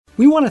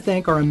We want to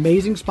thank our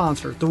amazing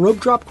sponsor, the Rope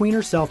Drop Queen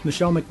herself,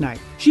 Michelle McKnight.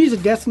 She's a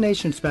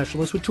destination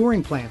specialist with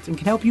touring plans and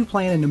can help you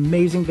plan an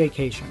amazing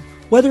vacation.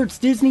 Whether it's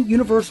Disney,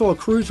 Universal, a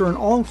cruise, or an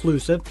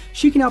all-inclusive,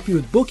 she can help you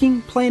with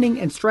booking, planning,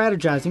 and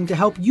strategizing to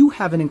help you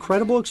have an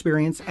incredible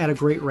experience at a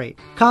great rate.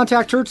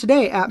 Contact her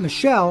today at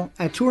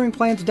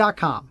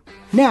michelle@touringplans.com.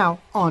 Now,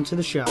 on to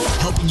the show.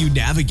 Helping you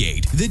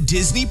navigate the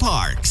Disney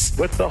parks.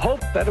 With the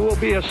hope that it will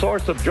be a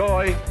source of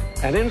joy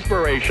and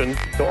inspiration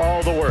to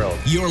all the world.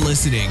 You're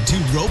listening to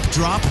Rope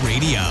Drop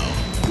Radio.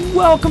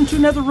 Welcome to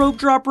another Rope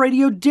Drop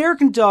Radio.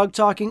 Derek and Doug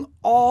talking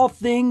all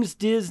things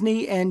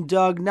Disney. And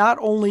Doug, not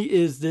only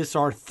is this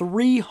our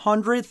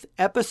 300th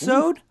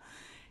episode,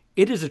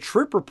 it is a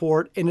trip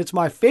report, and it's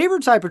my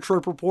favorite type of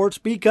trip reports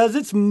because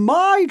it's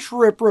my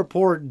trip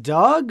report,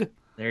 Doug.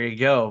 There you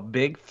go.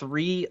 Big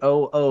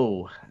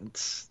 300.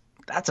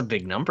 That's a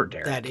big number,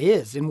 Derek. That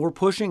is. And we're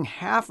pushing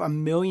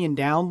 500,000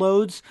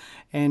 downloads.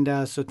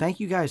 And so thank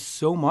you guys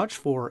so much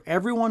for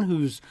everyone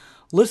who's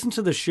listened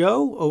to the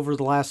show over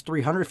the last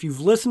 300. If you've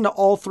listened to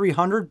all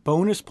 300,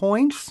 bonus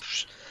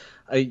points.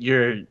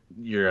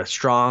 You're a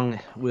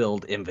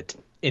strong-willed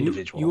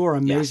individual. You are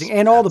amazing. Yes,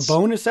 and all the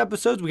bonus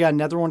episodes. We got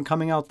another one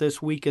coming out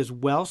this week as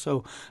well.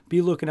 So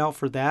be looking out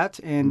for that.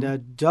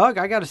 And Doug,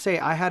 I got to say,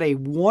 I had a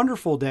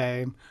wonderful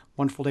time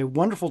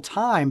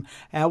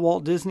at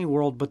Walt Disney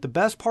World. But the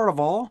best part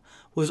of all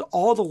was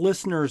all the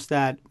listeners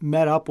that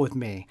met up with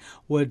me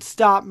would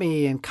stop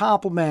me and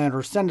compliment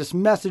or send us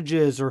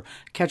messages or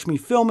catch me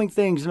filming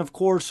things. And of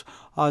course,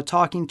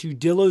 talking to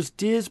Dillo's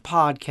Diz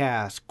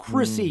podcast,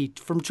 Chrissy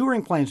from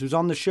Touring Plans, who's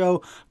on the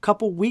show a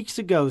couple weeks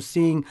ago,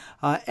 seeing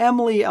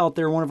Emily out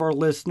there, one of our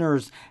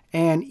listeners,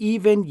 and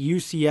even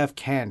UCF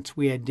Kent.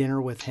 We had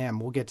dinner with him.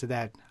 We'll get to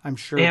that, I'm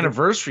sure.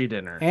 Anniversary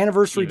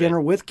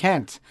dinner with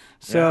Kent.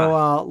 So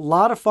a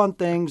lot of fun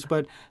things.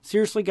 But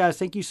seriously, guys,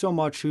 thank you so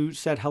much who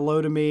said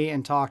hello to me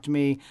and talked to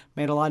me,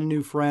 made a lot of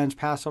new friends,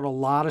 passed out a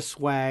lot of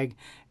swag.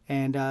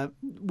 And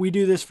we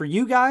do this for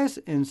you guys.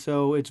 And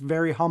so it's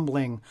very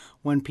humbling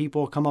when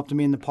people come up to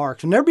me in the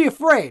parks and they'll be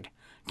afraid.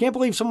 Can't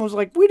believe someone's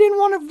like, we didn't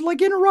want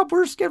to interrupt.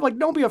 We're scared.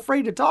 Don't be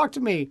afraid to talk to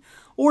me.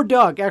 Or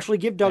Doug. Actually,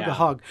 give Doug a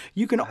hug.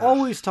 You can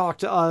always talk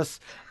to us.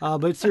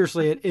 But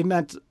seriously, it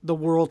meant the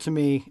world to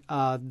me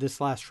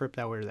this last trip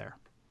that we were there.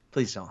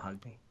 Please don't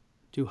hug me.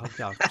 Do hug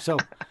Doug. So,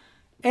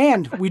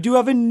 and we do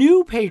have a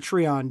new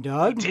Patreon,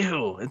 Doug. We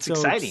do. It's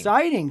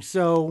exciting.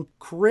 So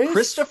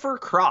Christopher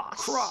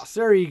Cross.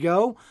 There you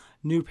go.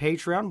 New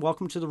Patreon.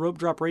 Welcome to the Rope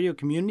Drop Radio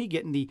community,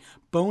 getting the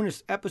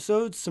bonus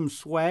episodes, some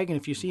swag, and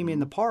if you see me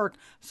in the park,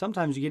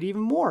 sometimes you get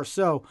even more.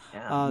 So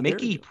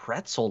Mickey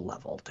Pretzel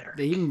level there.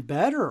 Even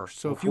better.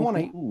 So if you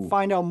want to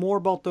find out more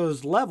about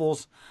those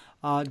levels,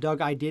 Doug,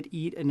 I did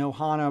eat an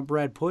Ohana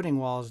bread pudding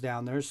while I was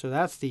down there, so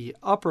that's the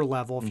upper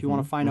level. If you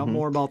want to find out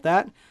more about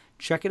that,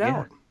 check it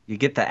out. You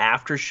get the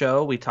after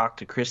show. We talked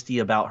to Christy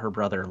about her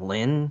brother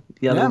Lynn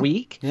the other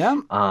week. Yeah.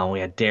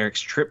 We had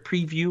Derek's trip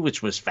preview,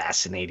 which was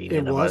fascinating.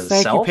 It was.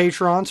 Thank you,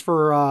 patrons,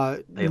 for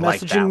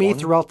messaging me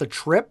throughout the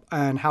trip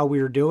and how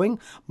we were doing.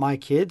 My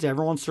kids,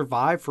 everyone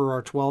survived for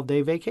our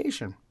 12-day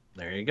vacation.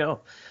 There you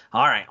go.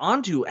 All right,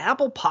 on to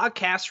Apple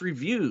Podcast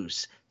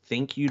reviews.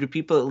 Thank you to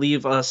people that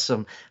leave us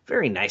some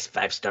very nice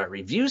 5-star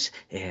reviews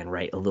and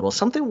write a little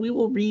something. We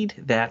will read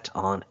that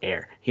on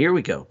air. Here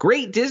we go.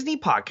 Great Disney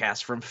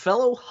podcast from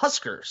fellow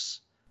Huskers.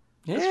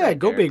 Yeah, right,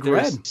 go Big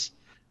Red.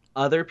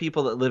 Other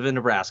people that live in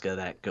Nebraska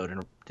that go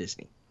to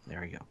Disney.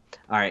 There we go.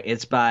 All right,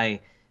 it's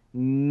by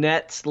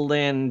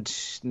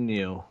Netzland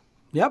New.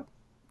 Yep.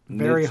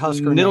 Very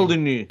Husker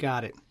name.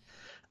 Got it.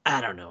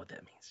 I don't know what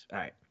that means. All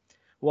right.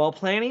 While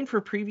planning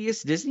for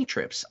previous Disney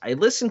trips, I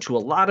listened to a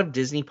lot of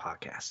Disney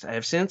podcasts. I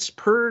have since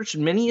purged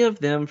many of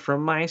them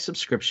from my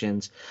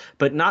subscriptions,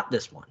 but not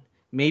this one.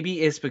 Maybe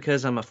it's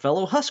because I'm a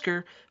fellow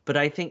Husker, but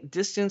I think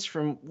distance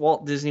from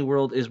Walt Disney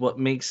World is what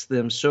makes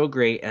them so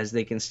great, as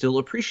they can still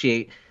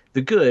appreciate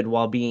the good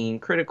while being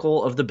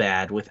critical of the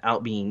bad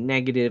without being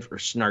negative or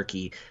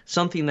snarky,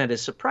 something that is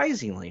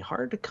surprisingly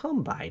hard to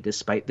come by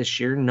despite the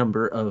sheer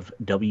number of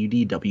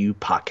WDW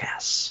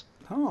podcasts.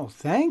 Oh,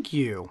 thank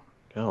you.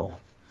 Oh.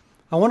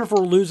 I wonder if we're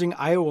losing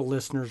Iowa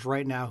listeners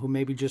right now who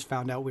maybe just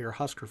found out we are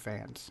Husker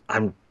fans.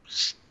 I'm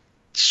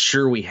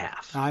sure we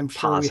have. I'm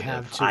sure we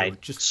have too.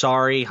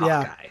 Sorry,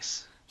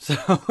 Hawkeyes.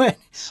 So,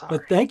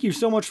 but thank you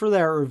so much for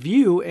that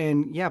review.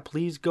 And yeah,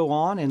 please go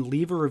on and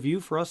leave a review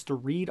for us to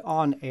read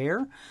on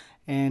air.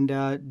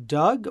 And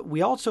Doug,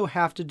 we also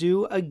have to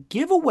do a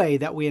giveaway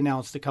that we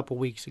announced a couple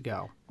weeks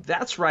ago.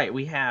 That's right.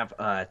 We have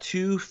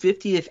 2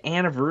 50th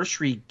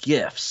anniversary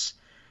gifts.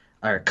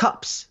 Or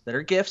cups that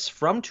are gifts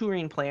from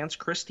Touring Plans.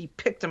 Christy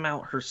picked them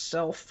out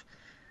herself.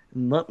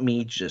 Let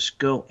me just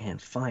go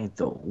and find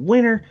the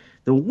winner.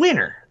 The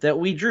winner that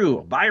we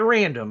drew by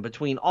random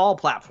between all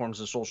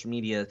platforms of social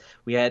media.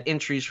 We had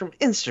entries from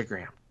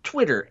Instagram,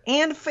 Twitter,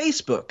 and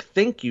Facebook.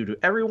 Thank you to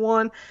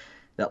everyone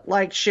that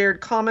liked, shared,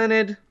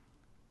 commented.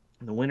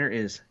 The winner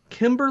is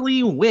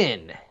Kimberly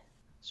Wynn.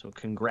 So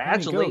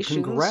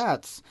congratulations.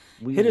 Congrats.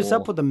 Hit us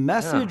up with a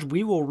message.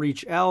 We will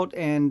reach out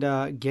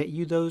and get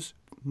you those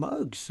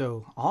mugs.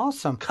 So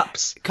awesome.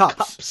 Cups.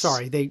 Cups.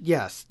 Sorry.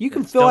 Yes. You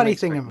can Yes, fill don't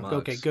anything in expect them.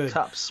 Okay, mugs. good.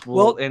 Cups.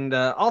 Well, And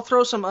I'll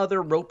throw some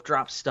other rope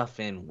drop stuff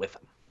in with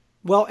them.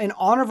 Well, in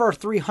honor of our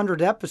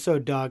 300th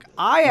episode, Doug,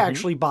 I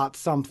actually bought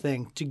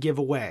something to give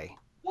away.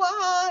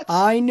 What?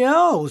 I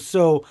know.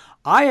 So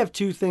I have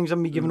two things I'm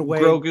going to be giving away.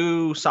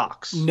 Grogu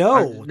socks.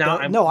 No,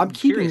 I'm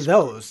keeping curious.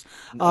 those.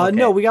 Okay.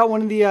 No, we got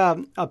one of the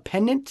a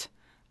pendant,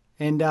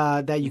 and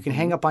that you can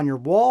hang up on your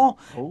wall.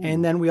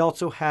 And then we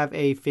also have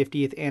a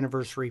 50th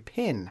anniversary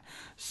pin.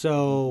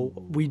 So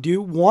we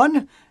do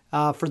one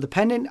for the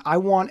pendant. I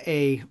want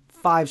a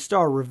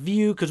 5-star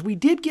review because we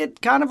did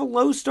get kind of a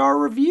low star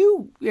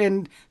review,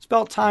 and it's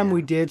about time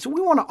we did. So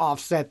we want to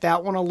offset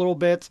that one a little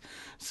bit.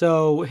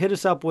 So hit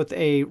us up with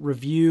a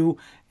review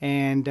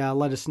and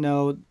let us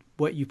know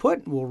what you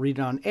put. We'll read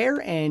it on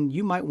air, and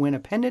you might win a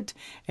pendant.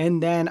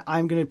 And then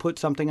I'm going to put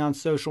something on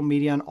social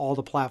media on all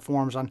the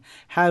platforms on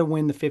how to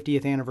win the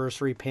 50th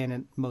anniversary pin,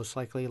 and most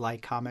likely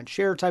like, comment,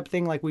 share type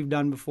thing like we've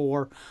done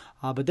before.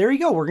 But there you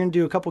go. We're going to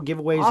do a couple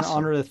giveaways in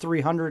honor of the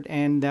 300,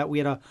 and that we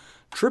had a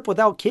trip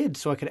without kids,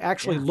 so I could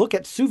actually look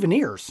at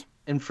souvenirs.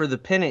 And for the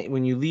pennant,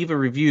 when you leave a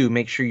review,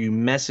 make sure you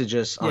message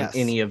us on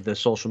any of the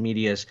social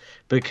medias,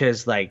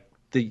 because like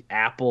the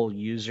Apple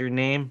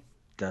username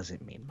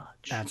doesn't mean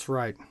much. That's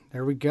right.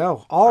 There we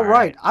go. All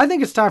right. I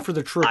think it's time for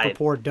the trip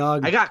report,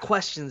 Doug. I got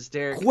questions,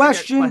 Derek.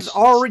 Questions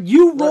are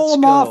you roll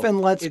them off and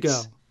let's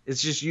go.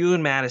 It's just you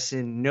and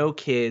Madison, no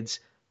kids.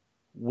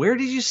 Where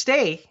did you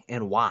stay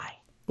and why?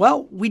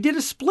 Well, we did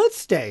a split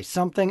stay,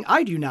 something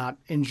I do not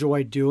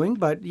enjoy doing.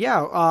 But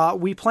yeah,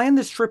 we planned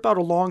this trip out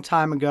a long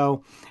time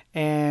ago,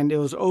 and it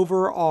was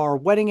over our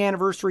wedding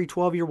anniversary,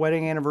 12-year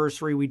wedding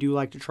anniversary. We do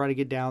like to try to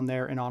get down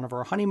there in honor of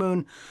our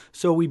honeymoon.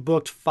 So we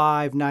booked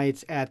 5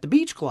 nights at the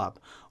Beach Club,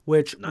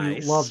 which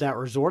we love that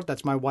resort.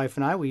 That's my wife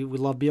and I. We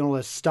love being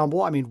able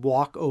to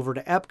walk over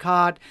to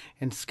Epcot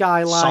and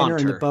Skyliner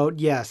in the boat.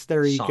 Yes,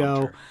 there you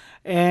go.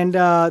 And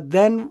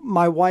then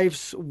my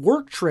wife's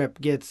work trip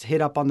gets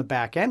hit up on the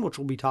back end, which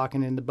we'll be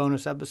talking in the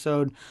bonus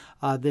episode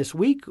this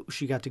week.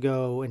 She got to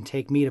go and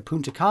take me to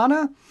Punta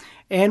Cana.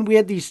 And we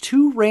had these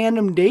 2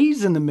 random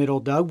days in the middle,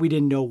 Doug, we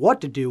didn't know what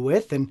to do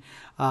with. And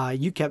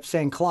you kept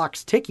saying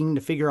clocks ticking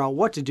to figure out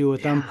what to do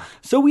with them.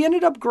 So we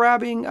ended up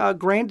grabbing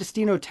Grand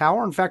Destino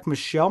Tower. In fact,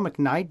 Michelle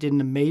McKnight did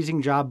an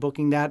amazing job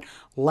booking that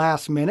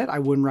last minute. I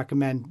wouldn't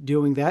recommend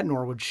doing that,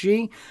 nor would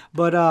she.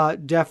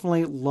 But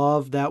definitely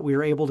love that we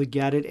were able to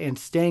get it. And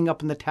staying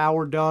up in the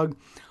tower, Doug,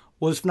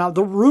 was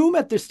phenomenal. The room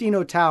at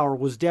Destino Tower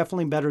was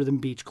definitely better than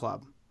Beach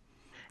Club.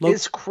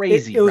 It's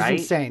crazy, It was right?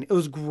 insane. It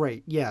was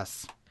great,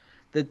 yes.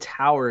 The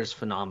tower is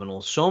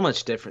phenomenal. So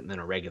much different than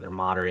a regular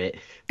moderate.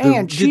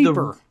 And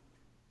cheaper.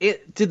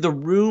 Did the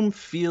room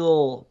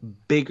feel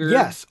bigger?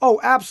 Yes. Oh,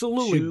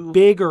 absolutely.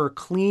 Bigger,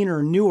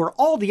 cleaner, newer.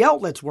 All the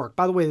outlets work.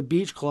 By the way, the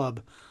Beach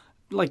Club,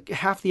 like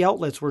half the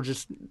outlets were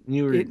just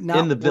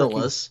in the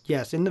villas.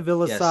 Yes, in the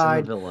villa side.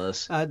 In the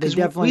villas. They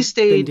definitely we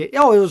stayed. it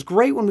was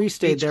great when we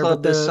stayed Beach there.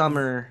 Club this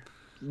summer.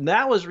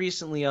 That was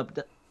recently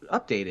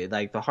updated,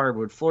 like the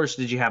hardwood floors.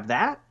 Did you have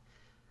that?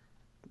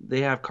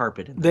 They have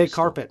carpet in there. They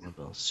carpet.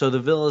 So the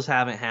villas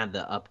haven't had the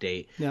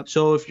update. Yep.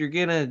 So if you're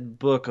going to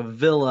book a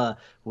villa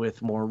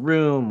with more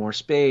room, more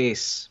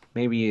space,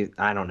 maybe,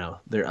 I don't know,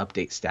 their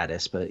update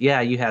status. But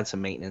yeah, you had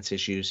some maintenance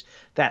issues.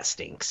 That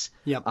stinks.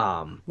 Yep.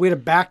 We had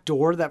a back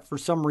door that for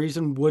some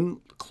reason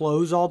wouldn't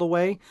close all the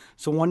way.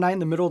 So one night in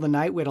the middle of the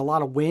night, we had a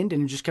lot of wind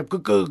and it just kept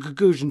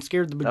goosh and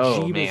scared the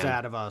bejeebus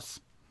out of us.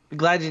 I'm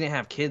glad you didn't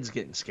have kids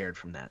getting scared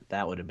from that.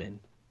 That would have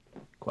been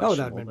questionable. Oh,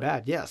 that would have been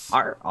bad, yes.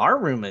 Our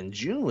room in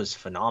June was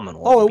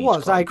phenomenal. Oh, it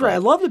was. I agree. I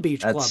love the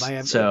Beach Club. I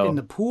have in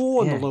the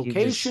pool and the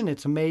location.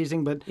 It's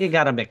amazing. But you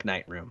got a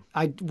McKnight room.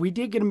 We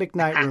did get a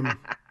McKnight room.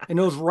 And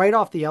it was right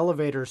off the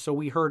elevator, so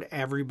we heard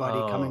everybody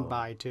coming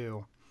by,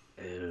 too.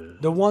 Ew.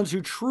 The ones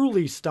who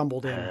truly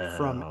stumbled in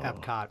from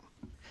Epcot.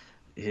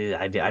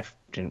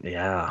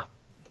 Yeah.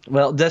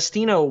 Well,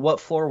 Destino, what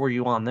floor were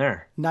you on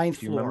there? 9th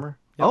floor. Remember?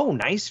 Yep. Oh,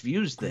 nice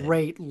views there.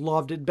 Great.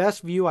 Loved it.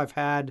 Best view I've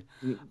had.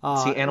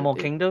 See Animal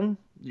Kingdom?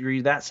 Were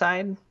you that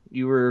side?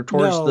 You were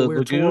towards the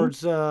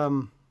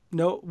lagoon?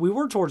 We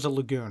were towards the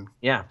lagoon.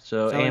 Yeah,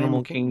 so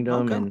Animal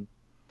Kingdom and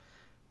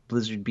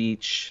Blizzard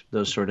Beach,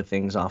 those sort of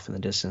things off in the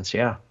distance,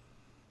 yeah.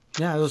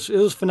 Yeah, it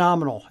was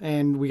phenomenal.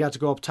 And we got to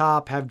go up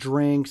top, have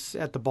drinks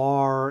at the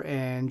bar,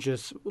 and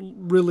just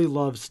really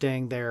loved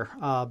staying there.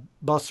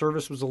 Bus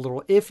service was a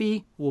little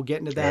iffy. We'll get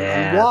into that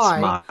and why.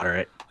 It's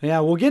moderate. Yeah,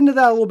 we'll get into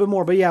that a little bit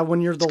more. But yeah,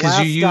 when you're the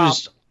last you stop,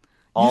 used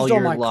all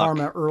my luck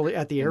karma early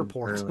at the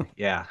airport.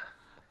 Yeah.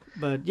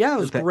 But yeah, it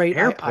was great.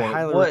 Airport, I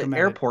highly what recommend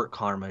airport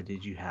karma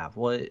did you have?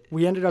 What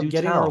we ended up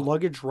getting our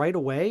luggage right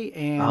away,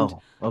 and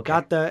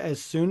got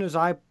as soon as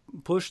I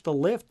pushed the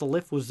lift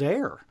was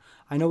there.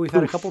 I know we've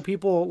had a couple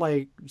people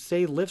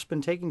say lift's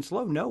been taking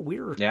slow. No,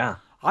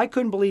 I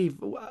couldn't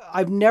believe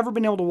I've never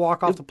been able to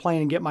walk off the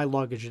plane and get my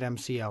luggage at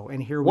MCO,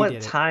 and here we did it.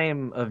 What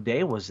time of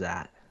day was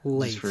that?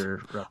 Late.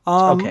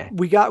 Okay.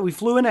 We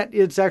flew in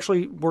it's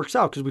actually works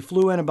out because we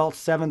flew in about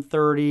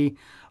 7:30.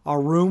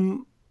 Our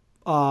room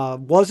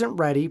wasn't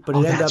ready, but it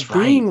ended that's up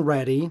being right.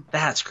 ready.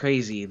 That's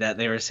crazy that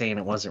they were saying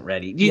it wasn't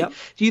ready. Yep.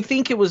 Do you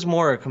think it was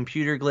more a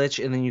computer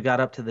glitch and then you got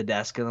up to the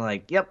desk and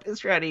like, yep,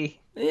 it's ready?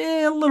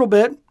 A little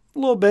bit.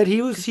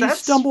 He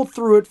stumbled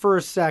through it for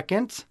a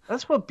second.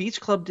 That's what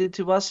Beach Club did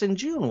to us in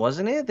June,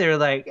 wasn't it? They were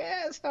like,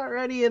 it's not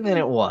ready, and then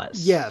it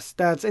was. Yes,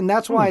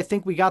 that's why I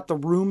think we got the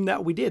room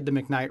that we did, the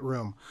McKnight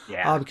room.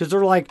 Yeah. Because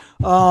they're like,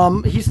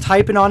 he's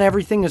typing on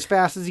everything as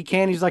fast as he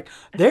can. He's like,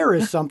 there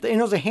is something. And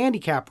it was a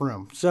handicap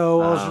room. So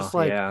I was just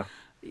like,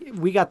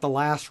 we got the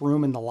last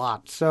room in the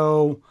lot.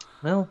 So.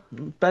 Well,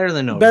 better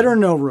than no room. Better than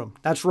no room.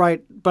 That's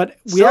right. But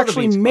we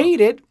actually made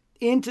it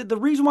into the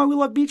reason why we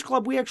love Beach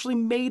Club. We actually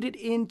made it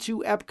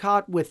into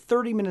Epcot with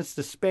 30 minutes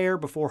to spare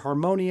before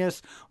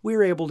Harmonious. We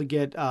were able to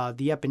get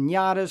the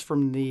empanadas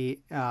from the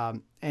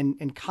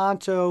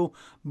Encanto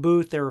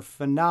booth. They were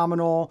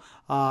phenomenal.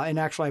 And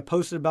actually, I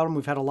posted about them.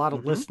 We've had a lot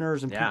of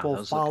listeners and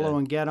people follow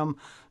and get them.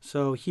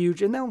 So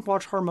huge. And then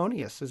watch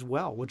Harmonious as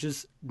well, which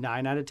is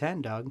 9 out of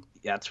 10, Doug.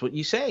 That's what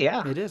you say,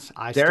 yeah. It is.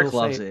 Derek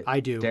loves it.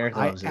 I do. Derek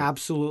loves it. I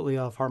absolutely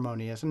love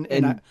Harmonious.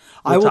 And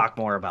I will talk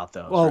more about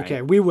those.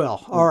 Okay, we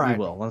will. All right.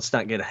 We will. Let's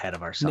not get ahead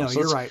of ourselves.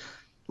 No, you're right.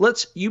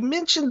 You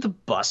mentioned the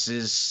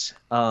buses,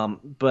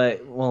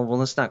 but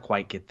let's not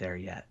quite get there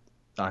yet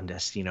on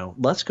Destino.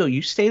 Let's go.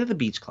 You stayed at the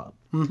Beach Club.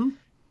 Mm-hmm.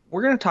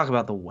 We're going to talk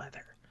about the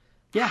weather.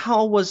 Yeah.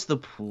 How was the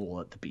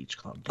pool at the Beach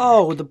Club, Derek?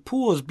 Oh, the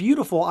pool is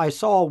beautiful. I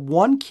saw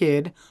one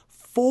kid,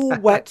 full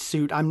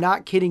wetsuit. I'm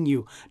not kidding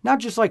you. Not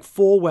just like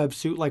full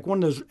wetsuit, like one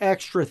of those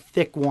extra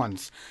thick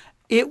ones.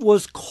 It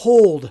was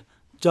cold,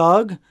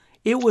 Doug.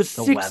 It was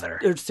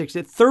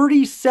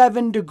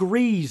 37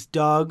 degrees,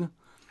 Doug.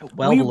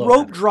 Well, we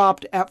rope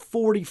dropped at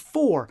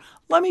 44.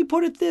 Let me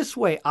put it this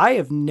way. I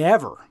have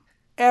never,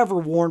 ever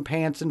worn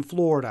pants in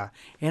Florida,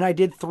 and I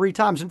did 3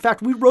 times. In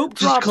fact, we rope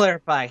dropped. Just to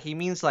clarify, he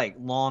means like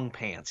long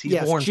pants.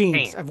 He's worn jeans.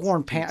 Pants. I've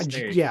worn pants.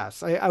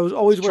 Yes, I was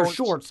always wear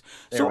shorts.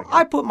 So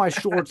I put my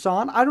shorts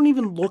on. I don't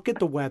even look at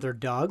the weather,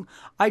 Doug.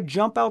 I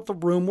jump out the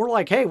room. We're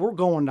like, hey, we're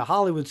going to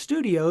Hollywood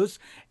Studios,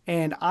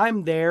 and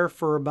I'm there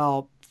for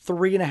about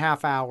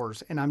 3.5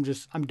 hours, and I'm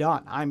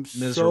done. I'm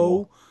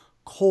miserable. So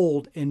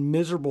cold and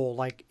miserable,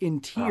 like in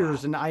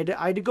tears, and I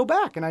had to go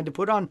back and I had to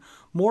put on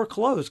more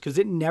clothes because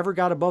it never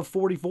got above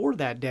 44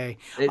 that day.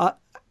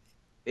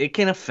 It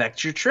can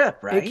affect your trip,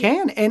 right? It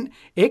can, and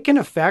it can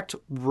affect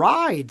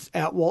rides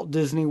at Walt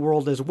Disney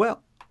World as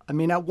well. I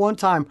mean, at one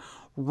time,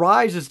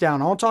 Rise is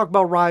down. I'll talk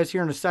about Rise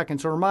here in a second,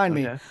 so remind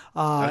me.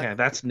 Okay,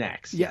 that's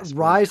next. Yeah, yes,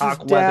 Rise is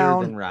down.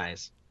 Weather, then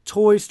Rise.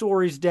 Toy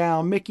Story's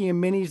down, Mickey and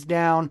Minnie's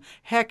down.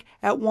 Heck,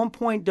 at one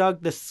point,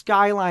 Doug, the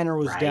Skyliner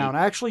was down.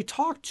 I actually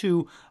talked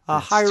to a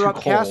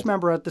higher-up cast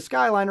member at the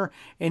Skyliner,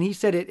 and he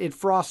said it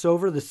frosts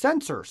over the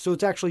sensor, so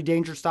it's actually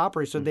dangerous to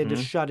operate, so they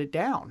just shut it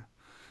down.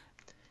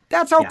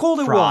 That's how cold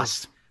it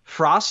was.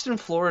 Frost in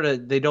Florida,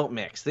 they don't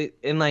mix.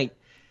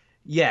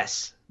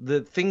 Yes,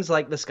 the things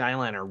like the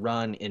Skyliner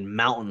run in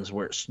mountains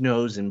where it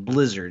snows and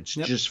blizzards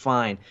just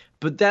fine.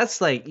 But that's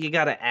like, you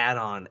got to add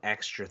on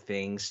extra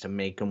things to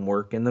make them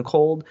work in the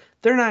cold.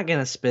 They're not going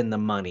to spend the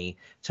money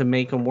to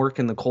make them work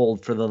in the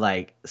cold for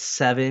the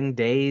 7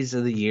 days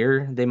of the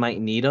year they might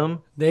need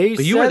them.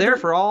 But you were there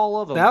for all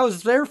of them. I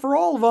was there for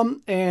all of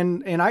them.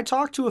 And I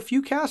talked to a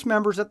few cast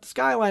members at the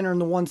Skyliner, and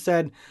the one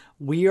said,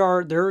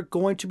 they're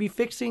going to be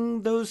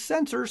fixing those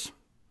sensors.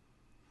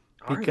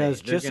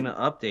 Because they're going to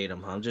update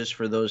them, just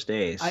for those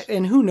days.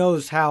 And who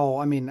knows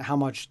how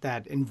much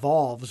that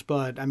involves.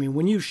 But I mean,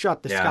 when you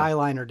shut the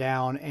Skyliner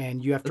down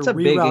and you have to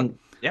reroute,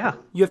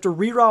 you have to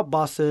reroute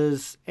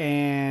buses,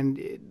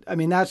 and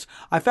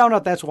I found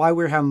out that's why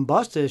we're having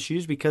bus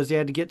issues, because they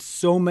had to get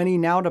so many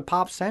now to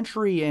Pop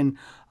Century and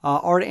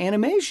Art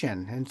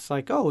Animation. And it's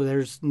like,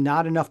 there's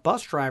not enough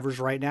bus drivers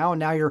right now, and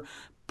now you're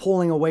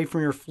pulling away from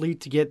your fleet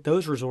to get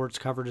those resorts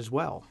covered as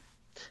well.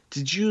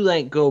 Did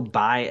you go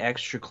buy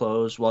extra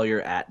clothes while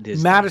you're at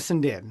Disney?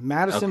 Madison did.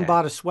 Madison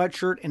bought a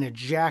sweatshirt and a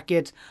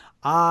jacket.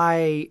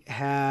 I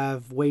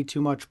have way too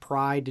much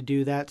pride to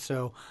do that.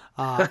 So,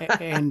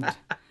 and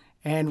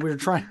we're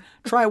trying.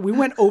 We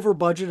went over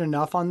budget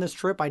enough on this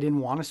trip. I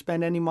didn't want to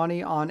spend any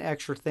money on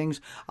extra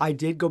things. I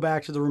did go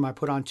back to the room. I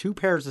put on 2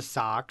 pairs of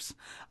socks,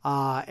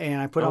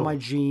 and I put on my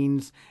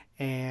jeans,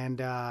 and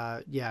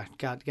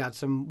got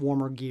some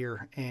warmer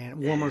gear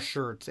and warmer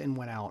shirts, and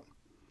went out.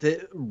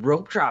 The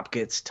rope drop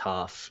gets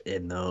tough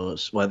in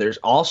those weathers.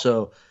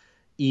 Also,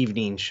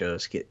 evening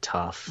shows get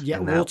tough. Yeah,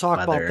 we'll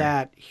talk about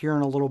that here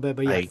in a little bit.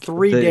 But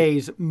 3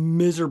 days,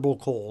 miserable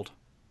cold.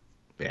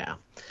 Yeah.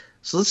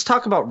 So let's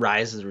talk about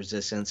Rise of the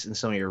Resistance and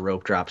some of your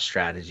rope drop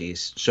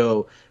strategies.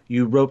 So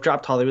you rope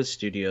dropped Hollywood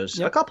Studios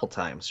a couple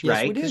times,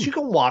 right? Because you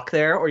can walk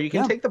there, or you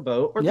can take the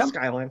boat or the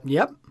Skyline.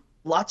 Yep.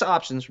 Lots of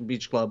options from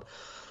Beach Club.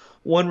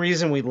 One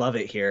reason we love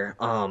it here,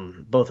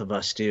 both of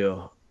us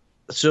do.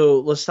 So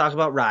let's talk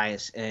about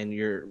Rise and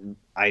your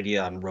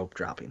idea on rope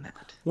dropping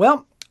that.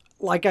 Well,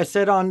 like I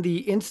said on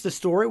the Insta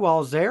story while I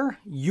was there,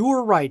 you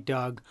were right,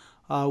 Doug.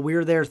 We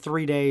were there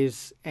 3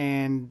 days,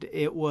 and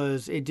it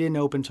didn't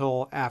open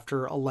till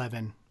after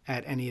 11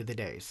 at any of the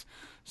days.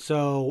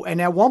 So,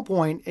 and at one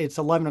point, it's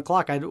 11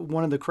 o'clock. I had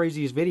one of the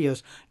craziest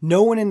videos.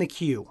 No one in the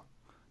queue.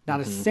 Not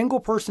a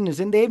single person is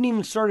in. They haven't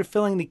even started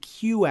filling the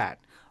queue at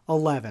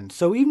 11.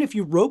 So even if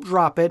you rope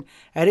drop it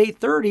at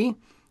 8:30,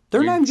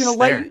 they're not even going to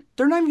let you.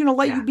 They're not even going to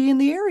let you be in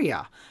the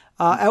area.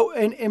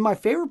 And my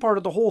favorite part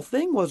of the whole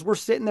thing was we're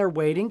sitting there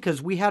waiting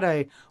because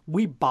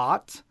we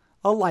bought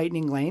a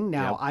lightning lane.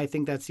 Now, I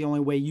think that's the only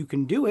way you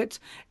can do it.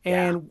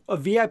 And a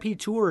VIP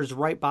tour is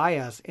right by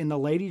us. And the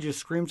lady just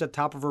screams at the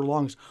top of her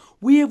lungs,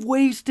 "We have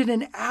wasted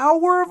an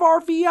hour of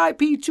our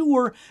VIP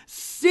tour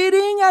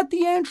sitting at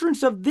the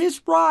entrance of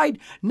this ride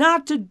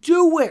not to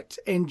do it."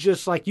 And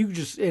just like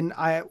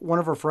one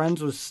of her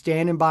friends was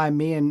standing by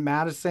me and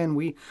Madison.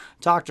 We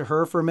talked to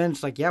her for a minute.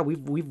 It's like, yeah,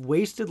 we've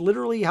wasted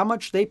literally how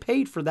much they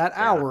paid for that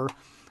hour.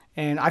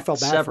 And I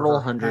felt bad Several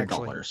for her,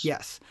 $100s.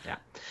 Yes. Yeah.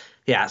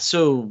 Yeah,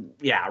 so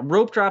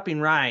rope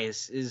dropping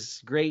Rise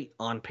is great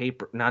on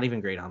paper. Not even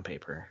great on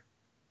paper.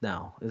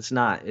 No, it's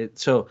not.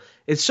 It's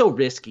so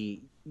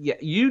risky. Yeah,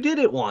 you did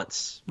it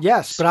once.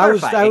 Yes, but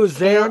I was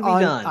there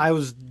on I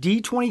was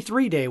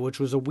D23 day, which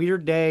was a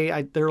weird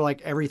day. They're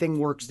like everything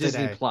works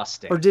Disney today. Plus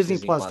day. Or Disney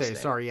Plus day.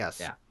 Sorry,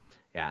 yes.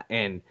 Yeah,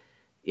 and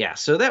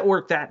so that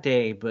worked that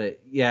day. But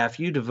yeah, if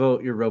you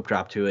devote your rope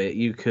drop to it,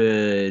 you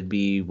could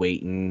be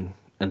waiting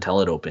until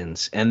it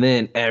opens, and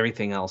then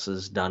everything else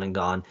is done and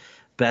gone.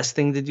 Best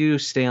thing to do,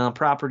 stay on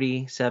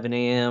property, 7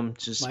 a.m.,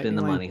 just spend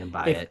the money and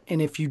buy it.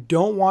 And if you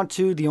don't want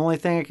to, the only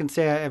thing I can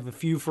say, I have a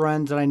few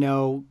friends that I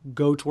know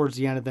go towards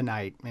the end of the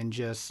night and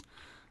just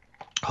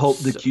hope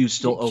the queue's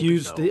still open.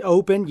 Queue's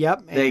open,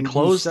 yep. They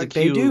close the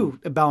queue. They do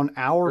about an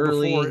hour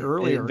earlier.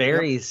 It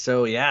varies,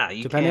 so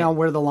depending on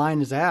where the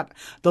line is at.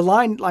 The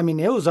line, I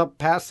mean, it was up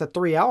past the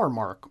 3-hour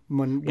mark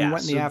when we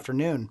went in the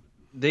afternoon.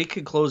 They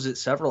could close it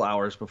several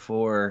hours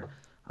before.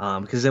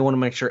 Because they want to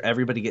make sure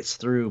everybody gets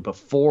through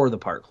before the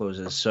park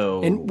closes.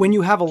 So, and when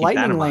you have a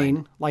lightning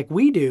lane like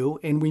we do,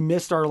 and we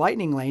missed our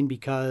lightning lane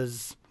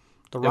because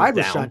the ride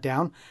was shut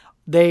down,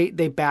 they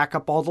back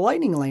up all the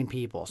lightning lane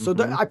people. So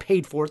I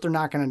paid for it. They're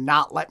not going to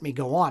not let me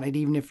go on it,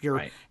 even if you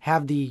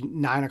have the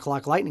 9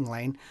 o'clock lightning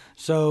lane.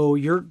 So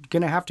you're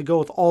going to have to go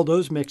with all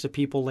those mix of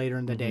people later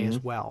in the day as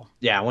well.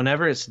 Yeah,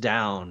 whenever it's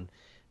down.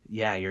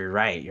 Yeah, you're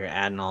right. You're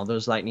adding all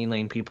those lightning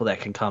lane people that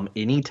can come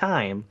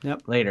anytime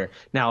later.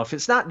 Now, if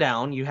it's not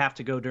down, you have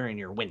to go during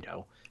your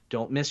window.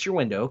 Don't miss your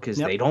window because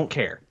they don't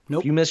care.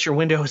 If you miss your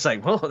window, it's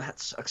like, well,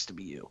 that sucks to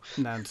be you.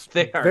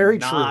 They are very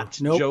not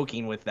true.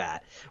 Joking with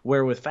that.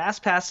 Where with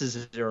fast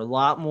passes, they're a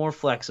lot more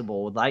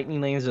flexible. With lightning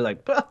lanes, they're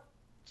like,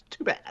 it's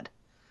too bad.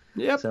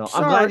 Yep. So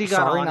I'm glad you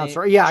got on it.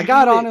 Sorry. Yeah, I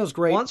got on. It was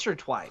great. Once or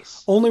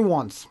twice? Only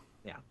once.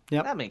 Yeah.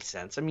 Yep. That makes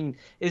sense. I mean,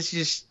 it's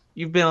just...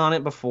 You've been on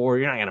it before.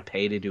 You're not going to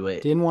pay to do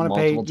it. Didn't want to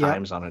pay multiple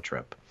times on a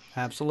trip.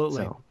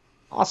 Absolutely. So,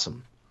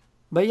 awesome.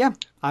 But yeah,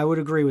 I would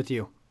agree with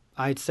you.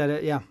 I said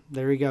it. Yeah,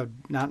 there you go.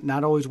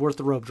 Not always worth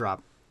the rope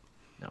drop.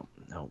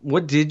 No.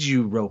 What did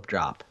you rope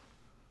drop?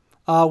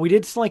 We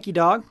did Slinky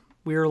Dog.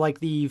 We were like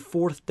the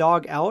fourth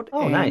dog out.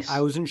 Oh, and nice.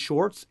 I was in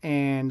shorts,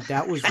 and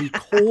that was the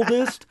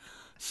coldest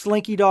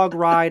Slinky Dog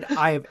ride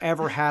I have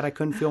ever had. I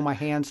couldn't feel my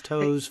hands,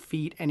 toes,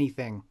 feet,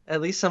 anything.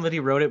 At least somebody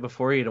rode it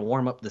before you to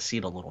warm up the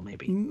seat a little,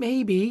 maybe.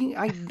 Maybe.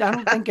 I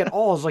don't think at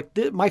all. It's like,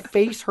 my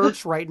face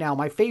hurts right now.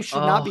 My face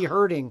should not be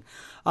hurting.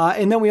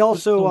 And then we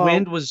also... The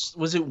wind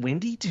was it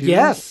windy too?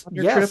 Yes. On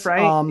your trip,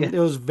 right? It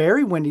was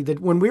very windy.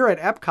 When we were at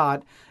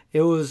Epcot,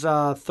 it was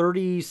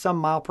 30-some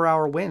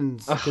mile-per-hour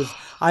winds. Because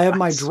I have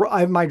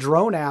my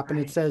drone app, and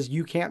it says,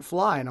 you can't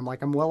fly. And I'm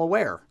like, I'm well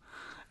aware.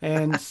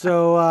 And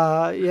so,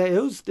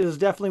 it was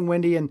definitely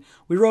windy. And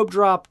we rope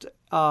dropped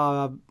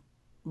Rock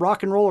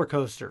and Roller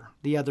Coaster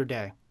the other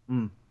day.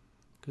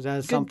 Because that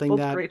is something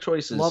that great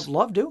choices.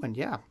 Love doing,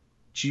 yeah.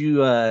 Did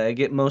you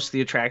get most of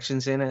the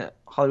attractions in at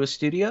Hollywood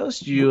Studios?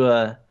 Did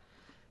you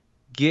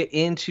get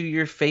into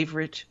your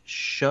favorite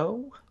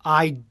show?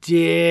 I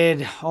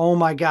did. Oh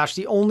my gosh,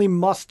 the only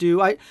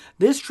must-do.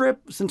 This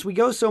trip, since we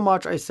go so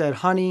much, I said,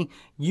 honey,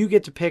 you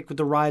get to pick with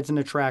the rides and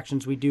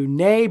attractions we do.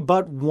 Nay,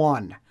 but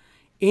one.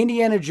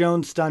 Indiana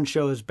Jones Stunt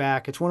Show is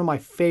back. It's one of my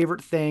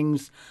favorite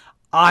things.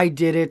 I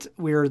did it.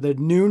 We were the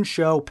noon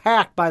show,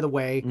 packed, by the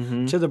way,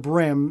 to the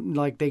brim.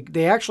 Like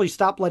they actually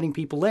stopped letting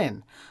people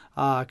in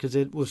because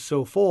it was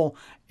so full,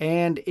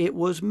 and it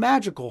was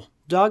magical.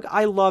 Doug,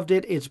 I loved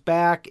it. It's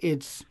back.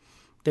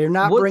 They're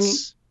not bringing.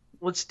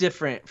 What's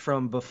different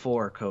from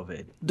before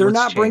COVID? They're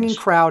not bringing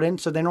crowd in,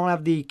 so they don't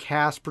have the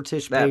cast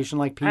participation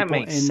like people that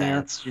makes in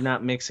sense. there. You're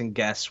not mixing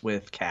guests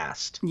with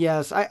cast.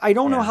 Yes, I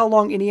don't know how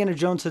long Indiana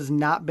Jones has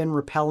not been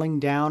rappelling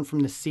down from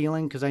the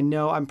ceiling because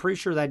I'm pretty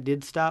sure that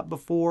did stop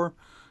before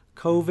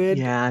COVID.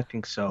 Yeah, I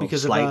think so.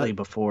 Because slightly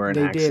before an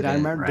accident. They did. I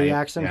remember the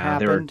accident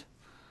happened.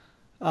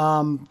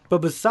 But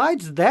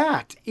besides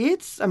that,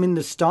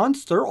 the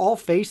stunts, they're all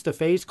face to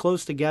face,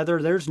 close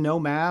together. There's no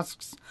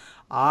masks.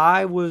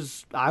 I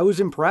was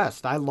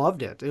impressed. I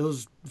loved it. It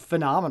was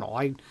phenomenal.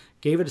 I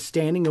gave it a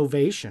standing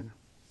ovation.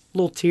 A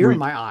little tear in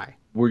my eye.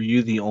 Were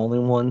you the only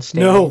one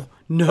standing?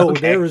 No.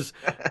 Okay. There was.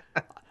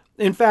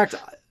 In fact,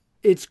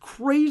 it's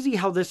crazy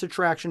how this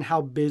attraction,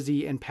 how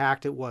busy and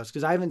packed it was,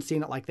 because I haven't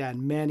seen it like that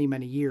in many,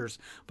 many years.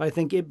 But I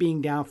think it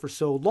being down for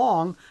so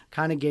long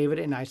kind of gave it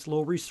a nice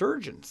little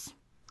resurgence.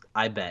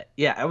 I bet.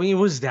 Yeah, I mean, it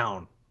was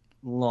down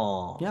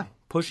long. Yeah,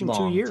 pushing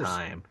long 2 years.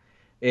 Time.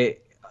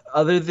 It,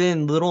 other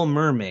than Little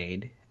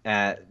Mermaid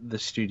at the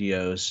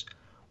studios,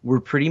 we're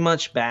pretty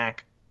much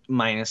back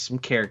minus some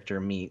character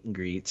meet and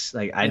greets.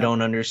 Like, I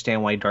don't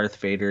understand why Darth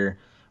Vader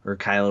or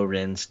Kylo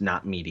Ren's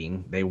not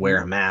meeting. They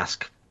wear a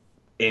mask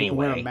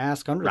anyway. Wear a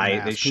mask under right? the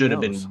mask. They should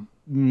have been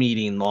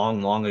meeting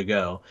long, long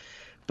ago.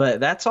 But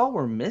that's all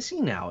we're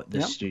missing now at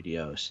the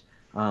studios,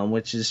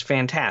 which is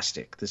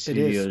fantastic. The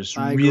studios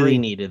really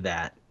needed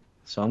that.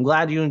 So I'm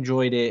glad you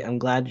enjoyed it. I'm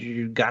glad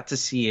you got to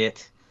see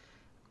it.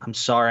 I'm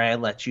sorry I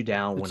let you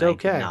down when I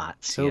did not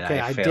see it.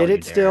 I did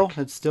it still.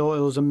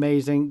 It was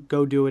amazing.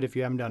 Go do it if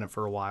you haven't done it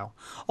for a while.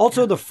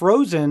 Also, the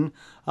Frozen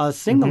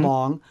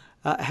sing-along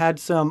had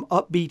some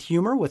upbeat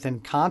humor with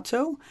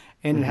Encanto,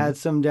 and it had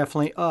some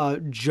definitely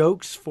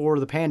jokes for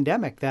the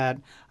pandemic that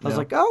I was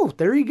like, oh,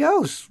 there he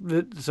goes.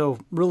 So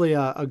really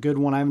a good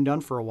one I haven't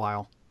done for a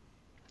while.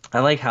 I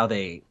like how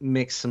they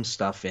mix some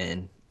stuff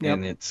in. Yep.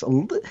 And it's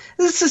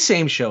the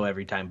same show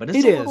every time, but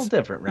it's a little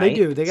different, right? They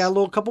do. They got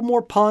a couple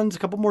more puns, a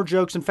couple more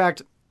jokes. In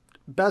fact,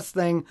 best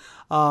thing,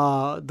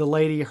 the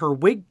lady, her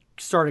wig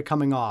started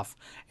coming off,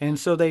 and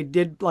so they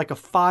did like a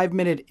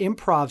 5-minute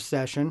improv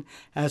session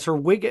as her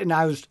wig, and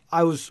I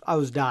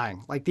was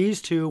dying. Like,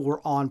 these two were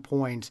on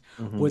point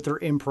with their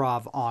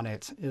improv on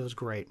it. It was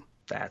great.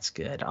 That's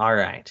good. All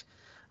right.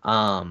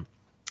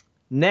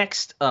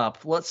 Next up,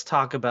 let's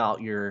talk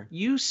about your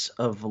use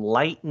of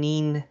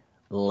lightning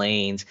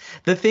lanes.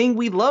 The thing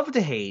we love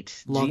to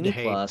hate. Genie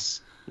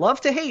Plus.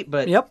 Love to hate,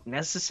 but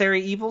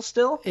necessary evil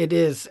still? It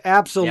is.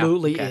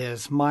 Absolutely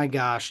is. My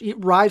gosh.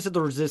 Rise of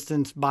the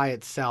Resistance by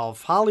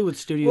itself. Hollywood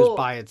Studios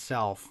by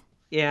itself.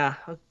 Yeah.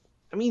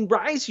 I mean,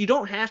 Rise, you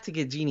don't have to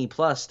get Genie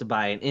Plus to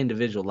buy an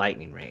individual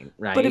lightning lane,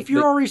 right? But if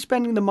you're already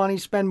spending the money,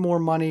 spend more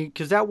money,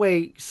 because that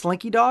way,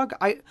 Slinky Dog,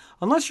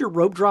 unless you're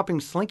rope dropping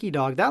Slinky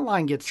Dog, that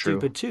line gets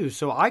stupid too.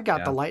 So I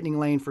got the lightning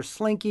lane for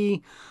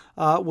Slinky,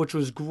 which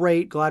was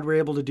great. Glad we were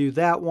able to do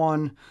that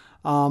one.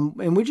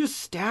 And we just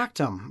stacked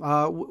them.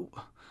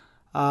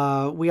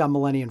 We got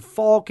Millennium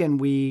Falcon.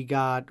 We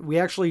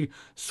actually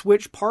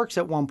switched parks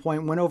at one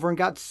point, went over and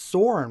got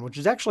Soarin', which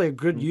is actually a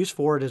good use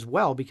for it as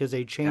well, because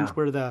they changed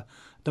where the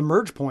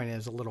merge point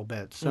is a little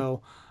bit.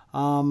 So,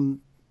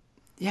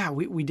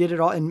 we did it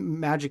all in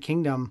Magic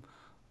Kingdom,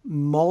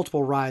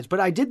 multiple rides. But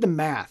I did the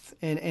math,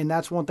 and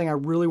that's one thing I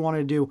really wanted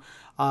to do.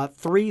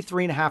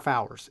 3.5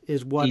 hours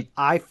is what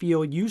I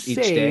feel you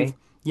save.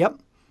 Yep,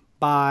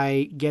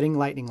 by getting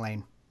Lightning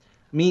Lane.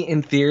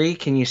 In theory,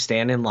 can you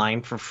stand in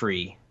line for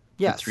free?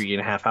 Yes.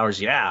 3.5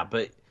 hours, yeah,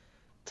 but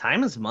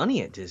time is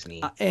money at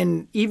Disney.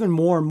 And even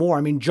more and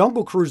more.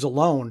 Jungle Cruise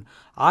alone,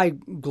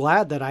 I'm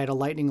glad that I had a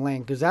Lightning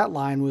Lane, because that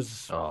line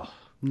was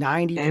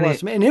 90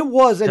 plus. And it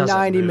was a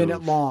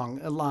 90-minute long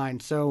line.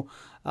 So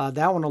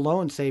that one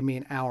alone saved me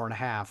an hour and a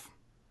half.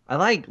 I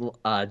like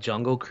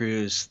Jungle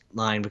Cruise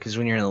line because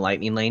when you're in the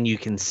Lightning Lane, you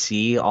can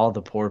see all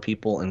the poor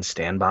people in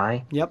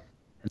standby. Yep.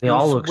 They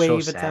all look so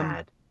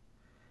sad.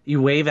 You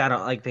wave at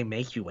them, like they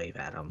make you wave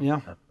at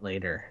them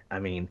later.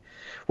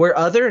 Where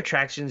other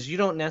attractions, you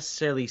don't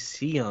necessarily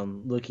see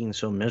them looking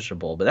so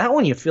miserable. But that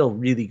one, you feel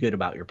really good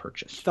about your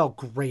purchase. Felt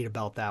great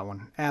about that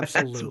one.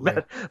 Absolutely.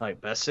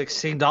 Best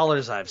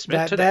 $16 I've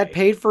spent today. That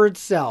paid for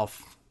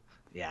itself.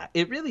 Yeah,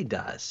 it really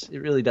does. It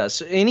really does.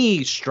 So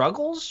any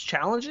struggles,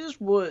 challenges,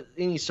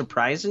 any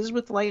surprises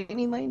with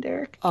Lightning Lane,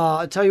 Derek?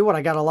 I'll tell you what,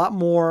 I got a lot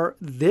more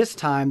this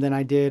time than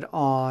I did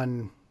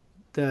on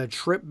the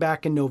trip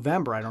back in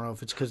November. I don't know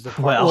if it's because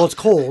it's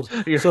cold.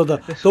 So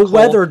the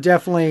weather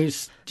definitely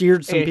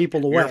steered some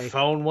people away. Your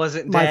phone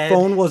wasn't dead. My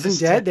phone wasn't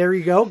dead. There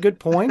you go. Good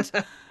point.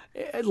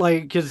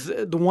 Because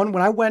the one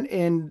when I went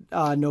in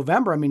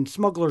November,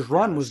 Smuggler's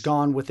Run was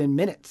gone within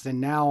minutes,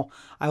 and now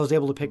I was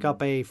able to pick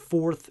up a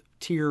 4th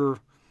tier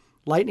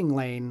Lightning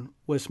Lane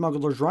with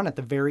Smuggler's Run at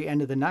the very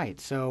end of the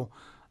night. So,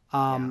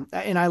 and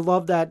I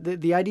love that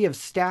the idea of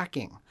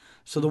stacking.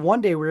 So the one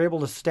day we were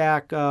able to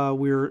stack,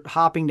 we were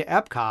hopping to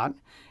Epcot,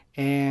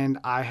 and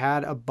I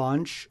had a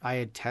bunch. I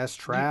had Test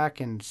Track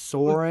and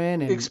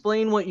Soarin'. And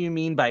explain what you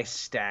mean by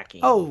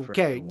stacking. Oh,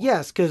 okay.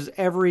 Yes, because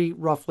every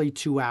roughly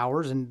 2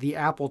 hours, and the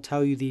app will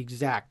tell you the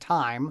exact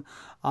time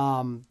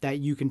that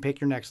you can pick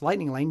your next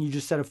Lightning Lane. You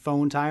just set a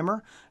phone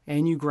timer,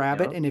 and you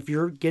grab it. And if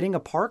you're getting a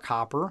park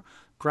hopper,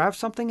 grab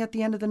something at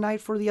the end of the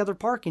night for the other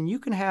park. And you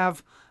can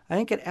have, I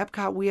think at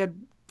Epcot we had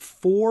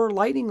 4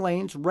 Lightning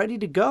Lanes ready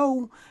to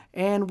go,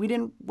 and we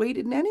didn't wait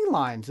in any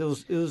lines.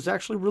 It was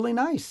actually really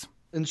nice.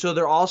 And so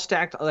they're all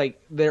stacked, like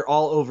they're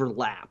all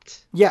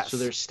overlapped. Yes. So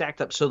they're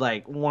stacked up. So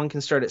like one can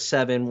start at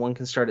 7, one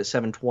can start at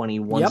 7:20,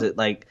 one's at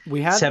like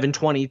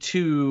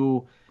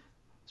 7:22.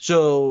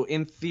 So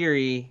in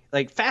theory,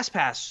 like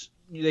FastPass,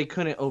 they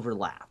couldn't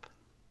overlap.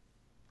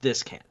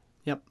 This can.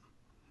 Yep.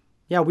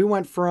 Yeah, we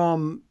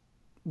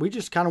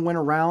just kind of went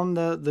around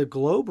the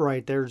globe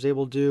right there. Was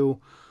able to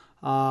do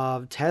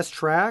test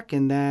track,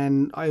 and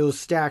then it was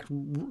stacked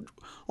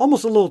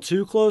almost a little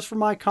too close for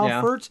my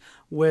comforts.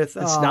 With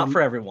It's not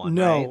for everyone.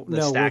 No, right? The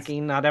no,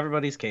 stacking, not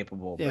everybody's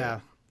capable. But yeah,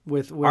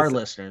 with our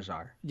listeners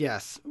are.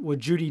 Yes, with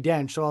Judi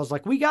Dench. So I was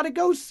like, we got to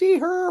go see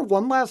her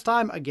one last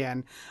time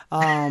again.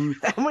 How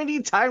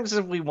many times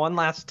have we one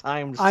last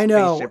time? I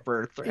know. Spaceship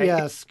Earth, right?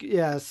 Yes,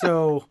 yeah.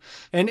 So,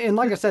 and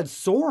like I said,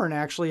 Soarin'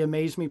 actually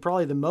amazed me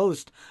probably the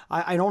most.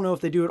 I don't know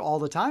if they do it all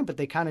the time, but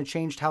they kind of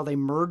changed how they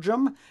merge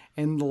them.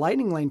 And the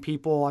Lightning Lane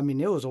people, I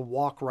mean, it was a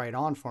walk right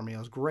on for me. It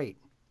was great.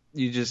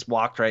 You just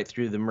walked right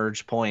through the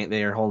merge point.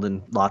 They are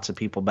holding lots of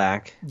people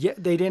back. Yeah,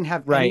 they didn't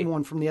have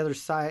anyone from the other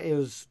side. It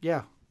was,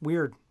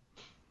 weird.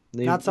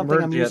 They Not something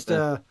I'm merge used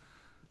at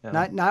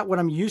to. Not what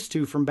I'm used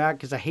to from back,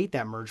 because I hate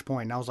that merge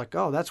point. And I was like,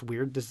 oh, that's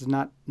weird. This is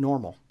not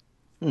normal.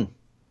 All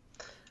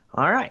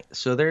right.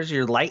 So there's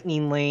your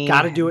Lightning Lane.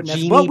 Got to do it.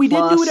 Genie But we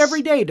didn't do Plus. it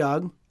every day,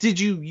 Doug.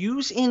 Did you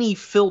use any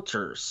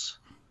filters?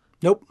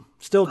 Nope.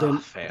 Still Oh,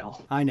 didn't.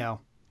 fail. I know.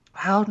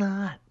 How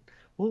not?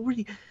 What were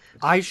you?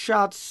 I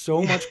shot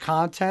so much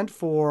content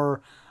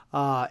for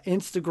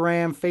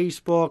Instagram,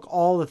 Facebook,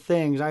 all the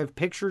things. I have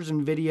pictures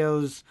and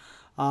videos.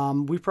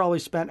 We probably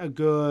spent a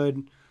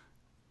good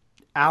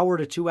hour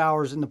to 2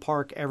 hours in the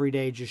park every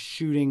day just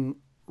shooting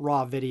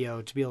raw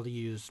video to be able to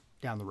use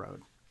down the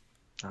road.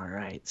 All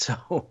right.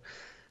 So,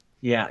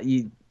 yeah,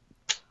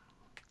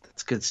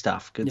 that's good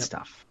stuff. Good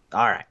stuff.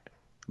 All right.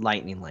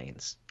 Lightning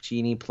Lanes.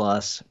 Genie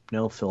Plus,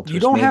 no filters.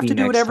 You don't have Maybe to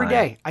do it next every time.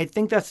 day. I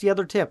think that's the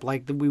other tip.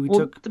 Like we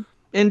took.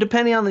 And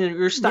depending on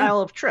your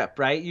style of trip,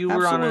 right? You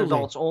were on an Absolutely.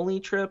 adults only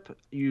trip.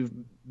 You've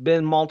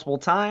been multiple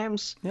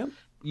times. Yep.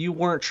 You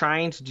weren't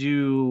trying to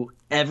do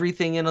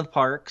everything in the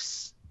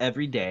parks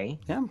every day.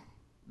 Yeah.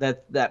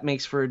 That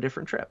makes for a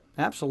different trip.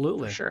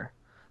 Absolutely. For sure.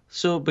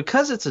 So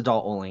because it's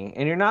adult only,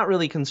 and you're not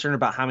really concerned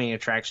about how many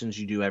attractions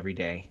you do every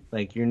day,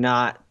 like you're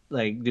not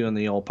like doing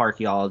the old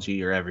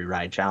Parkeology or every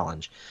ride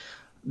challenge.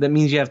 That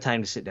means you have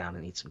time to sit down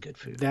and eat some good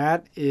food.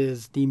 That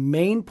is the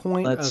main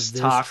point Let's of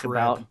this talk trip.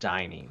 about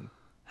dining.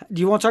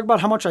 Do you want to talk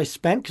about how much I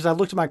spent? Because I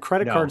looked at my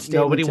credit card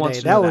statement nobody today. wants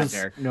to know that,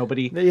 Derek.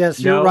 Nobody. Yes,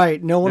 you're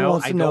right. No one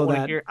wants to know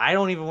that. I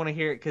don't even want to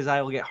hear it because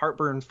I will get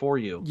heartburn for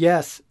you.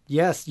 Yes,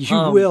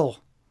 you will.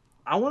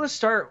 I want to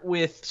start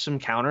with some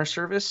counter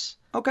service.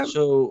 Okay.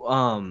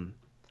 So,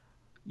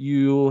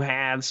 you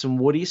had some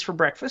Woodies for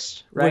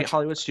breakfast, right?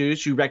 Hollywood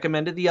Studios. You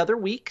recommended the other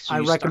week. So I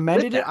you stuck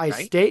recommended with it. that, I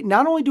right? stayed.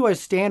 Not only do I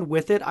stand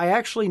with it, I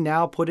actually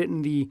now put it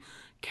in the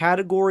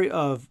category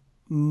of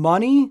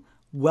money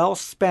well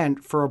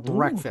spent for a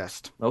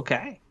breakfast.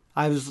 Okay.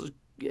 I was.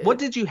 What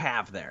did you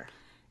have there?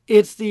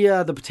 It's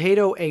the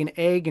potato and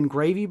egg and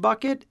gravy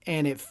bucket,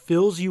 and it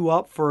fills you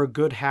up for a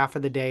good half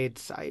of the day.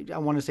 It's I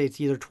want to say it's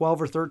either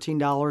 $12 or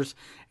 $13,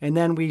 and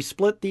then we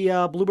split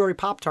the blueberry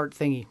Pop-Tart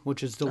thingy,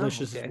 which is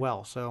delicious as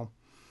well. So,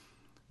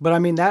 but I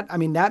mean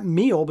that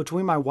meal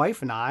between my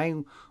wife and I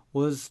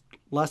was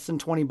less than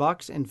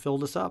 $20 and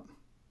filled us up.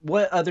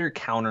 What other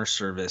counter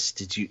service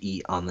did you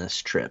eat on this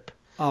trip?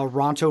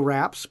 Ronto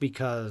wraps,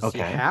 because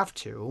you have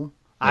to.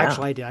 Yeah.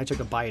 Actually, I did. I took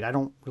a bite. I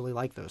don't really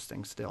like those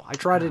things still. I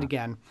tried it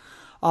again.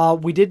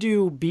 We did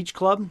do Beach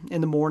Club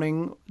in the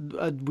morning.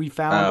 We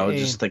found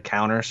just the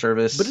counter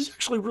service. but it's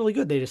actually really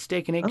good. They had a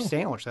steak and egg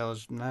sandwich that I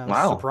was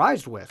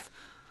surprised with.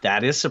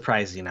 That is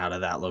surprising out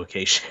of that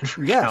location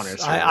for counter Yes,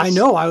 service. I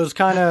know. I was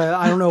kind of,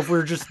 I don't know if we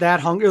were just that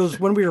hungry. It was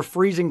when we were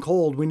freezing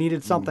cold. We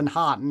needed something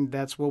hot, and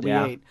that's what we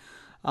ate.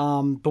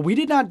 But we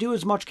did not do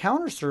as much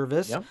counter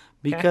service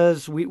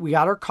because we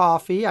got our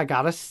coffee. I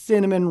got a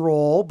cinnamon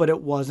roll, but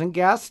it wasn't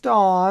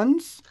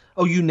Gaston's.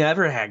 Oh, you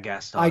never had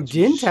Gaston's. I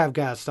didn't have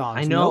Gaston's.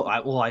 I know.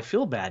 No. I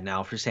feel bad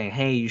now for saying,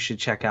 hey, you should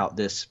check out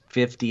this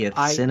 50th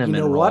cinnamon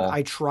roll. You know roll. what?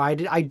 I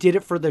tried it. I did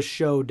it for the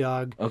show,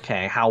 Doug.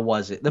 Okay, how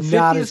was it? The 50th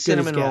Not as good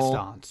cinnamon as roll.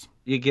 Gaston's.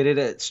 You get it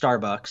at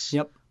Starbucks.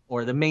 Yep.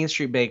 Or the Main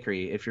Street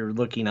Bakery if you're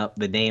looking up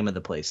the name of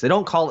the place. They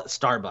don't call it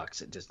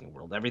Starbucks at Disney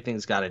World.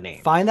 Everything's got a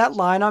name. Find that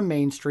line on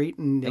Main Street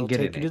and they'll get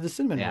take it you to the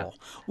cinnamon Yeah. roll.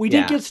 We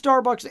did get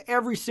Starbucks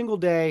every single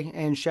day,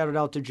 and shout it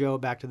out to Joe,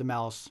 Back to the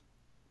Mouse.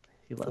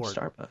 He loves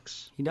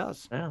Starbucks. He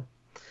does. Yeah.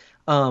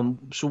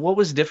 So what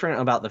was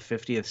different about the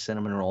 50th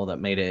cinnamon roll that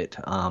made it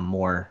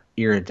more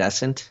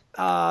iridescent?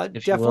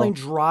 Definitely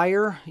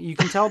drier. You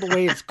can tell the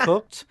way it's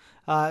cooked.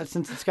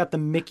 Since it's got the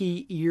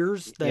Mickey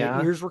ears, the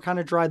ears were kind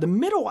of dry. The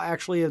middle,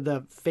 actually, of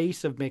the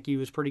face of Mickey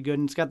was pretty good.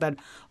 And it's got that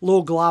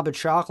little glob of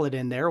chocolate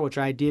in there, which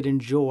I did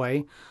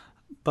enjoy.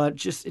 But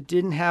just it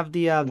didn't have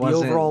the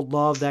overall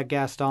love that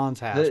Gaston's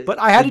has. But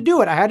I had to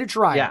do it. I had to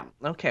try it.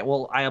 Okay.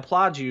 Well, I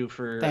applaud you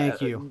for Thank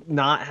you.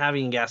 Not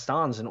having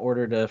Gaston's in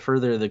order to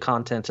further the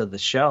content of the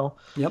show.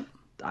 Yep.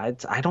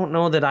 I don't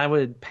know that I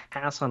would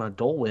pass on a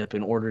Dole Whip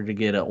in order to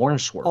get an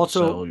orange swirl.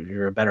 Also, so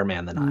you're a better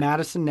man than I.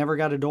 Madison never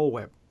got a Dole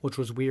Whip, which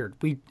was weird.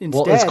 Instead,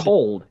 well, it's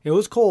cold. It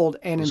was cold,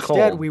 and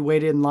instead cold. we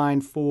waited in line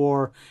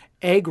for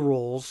egg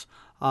rolls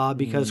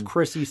because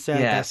Chrissy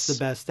said that's the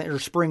best thing, or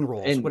spring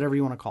rolls, whatever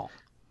you want to call them.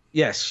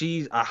 Yes,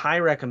 she's a high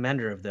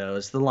recommender of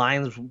those. The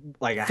line's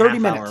like a 30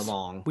 half minutes. hour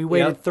long. We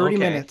waited 30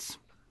 minutes.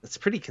 It's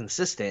pretty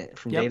consistent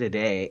from Yep. day to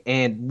day.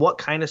 And what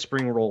kind of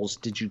spring rolls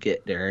did you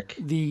get, Derek?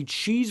 The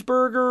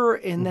cheeseburger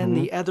and then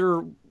the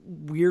other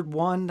weird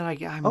one that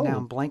I'm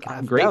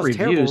blanking. Great That was a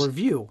terrible reviews.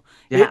 review.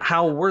 Yeah,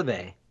 how were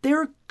they?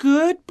 They're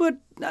good, but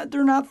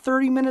they're not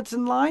 30 minutes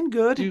in line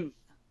good.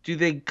 Do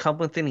they come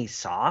with any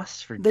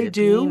sauce for They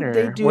dipping, do. or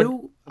They do. what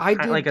I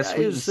kind- did like a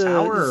sweet and it's,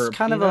 sour it's or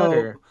kind of peanut a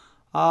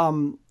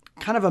or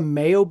kind of a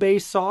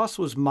mayo-based sauce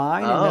was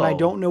mine, and then I Oh.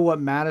 don't know what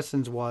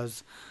Madison's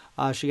was.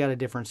 She got a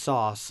different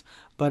sauce,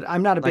 but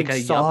I'm not a like big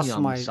a sauce.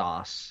 yum yum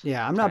sauce?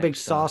 Yeah, I'm not a type big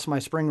stuff. sauce my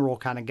spring roll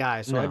kind of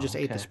guy, so I No, just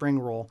ate the okay. spring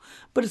roll.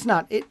 But it's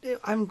not.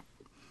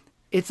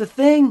 It's a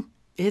thing.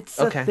 It's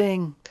Okay. a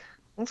thing.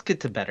 Let's get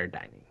to better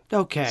dining.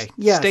 Okay.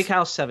 Yes.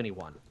 Steakhouse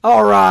 71.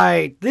 All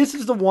right. This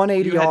is the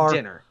 180R. You had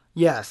dinner.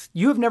 Yes.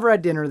 You have never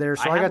had dinner there,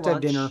 so I, had got to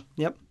have lunch. dinner.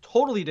 Yep.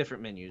 Totally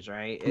different menus,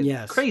 right? It's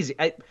Yes. crazy.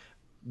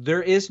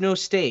 There is no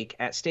steak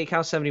at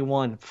Steakhouse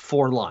 71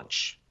 for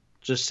lunch.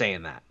 Just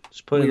saying that.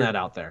 Just putting Weird. that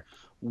out there.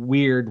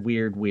 Weird.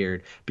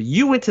 But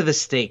you went to the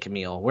steak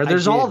meal where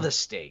there's all did. the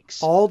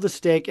steaks. All the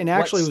steak, and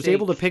actually was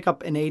able to steak? pick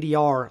up an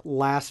ADR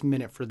last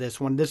minute for this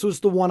one. This was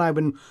the one I've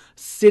been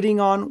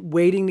sitting on,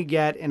 waiting to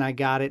get, and I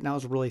got it, and I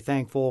was really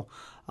thankful.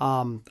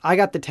 I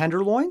got the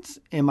tenderloins,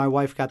 and my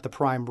wife got the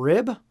prime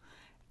rib.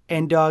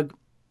 And Doug,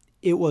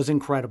 it was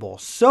incredible.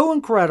 So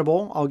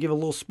incredible, I'll give a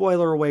little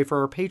spoiler away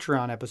for our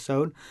Patreon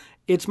episode.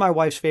 It's my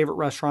wife's favorite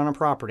restaurant on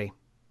property.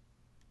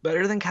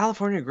 Better than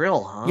California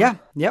Grill, huh? Yeah,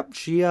 yep.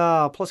 She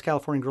plus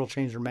California Grill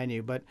changed their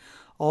menu, but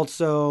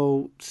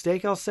also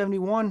Steakhouse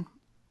 71.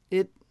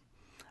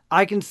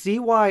 I can see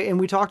why, and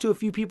we talked to a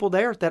few people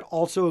there that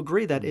also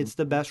agree that it's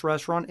the best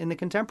restaurant in the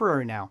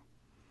Contemporary now.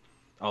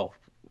 Oh,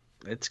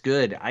 it's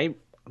good. I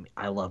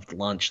loved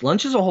lunch.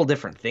 Lunch is a whole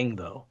different thing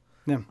though.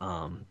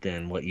 Yeah.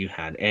 Than what you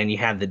had. And you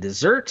had the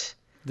dessert.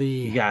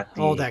 got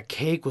the- that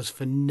cake was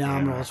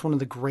phenomenal. It's one of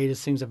the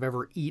greatest things I've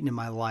ever eaten in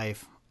my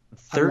life.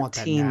 I want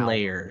that 13 now.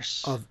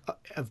 layers.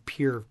 Of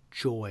pure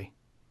joy.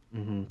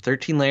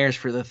 13 layers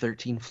for the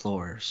 13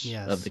 floors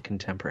Yes. of the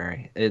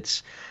Contemporary.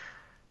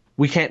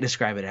 We can't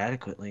describe it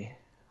adequately.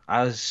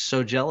 I was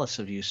so jealous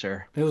of you,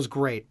 sir. It was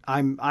great. I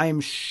am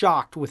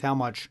shocked with how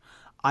much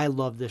I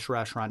love this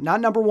restaurant.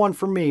 Not number one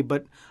for me,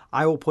 but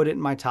I will put it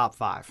in my top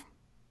 5.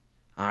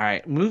 All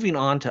right, moving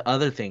on to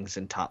other things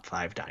in top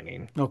 5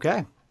 dining.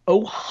 Okay.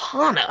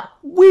 Ohana.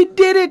 We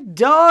did it,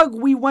 Doug.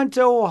 We went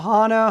to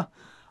Ohana.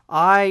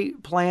 I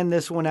planned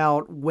this one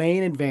out way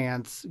in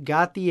advance,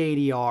 got the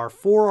ADR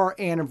for our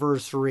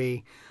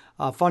anniversary.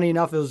 Funny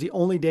enough, it was the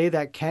only day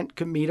that Kent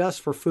could meet us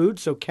for food.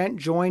 So Kent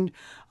joined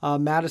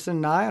Madison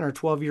and I on our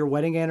 12-year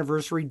wedding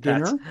anniversary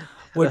dinner.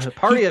 Which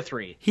party of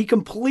 3. He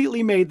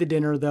completely made the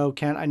dinner, though,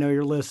 Kent. I know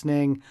you're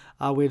listening.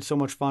 We had so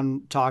much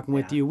fun talking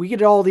with you. We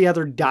get all the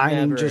other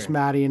dining, Never- just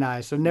Maddie and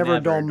I. So never a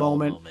dull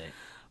moment.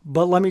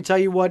 But let me tell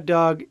you what,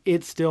 Doug,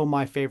 it's still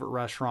my favorite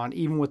restaurant,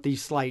 even with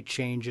these slight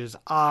changes.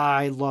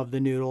 I love the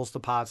noodles, the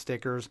pot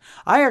stickers.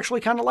 I actually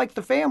kind of like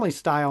the family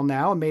style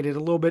now and made it a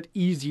little bit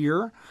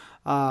easier.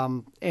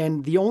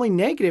 And the only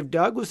negative,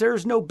 Doug, was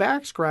there's no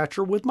back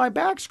scratcher with my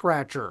back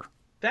scratcher.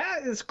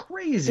 That is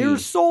crazy. They're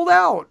sold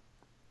out.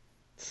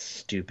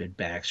 Stupid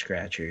back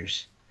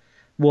scratchers.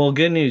 Well,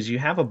 good news. You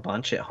have a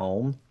bunch at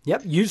home.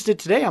 Yep, used it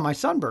today on my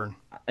sunburn.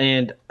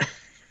 And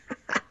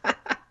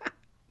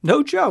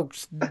No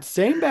jokes.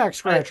 Same back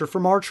scratcher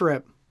from our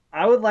trip.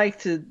 I would like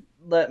to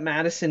let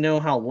Madison know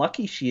how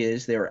lucky she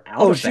is. They were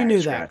out Oh, of she back knew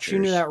that. scratchers. She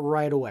knew that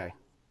right away.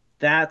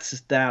 That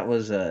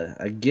was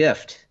a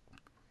gift.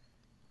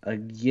 A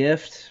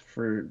gift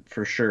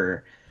for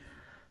sure.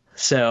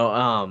 So,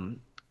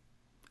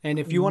 And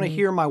if you want to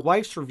hear my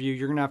wife's review,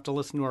 you're going to have to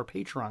listen to our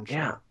Patreon show.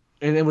 yeah.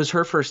 And it was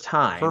her first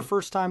time. Her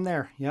first time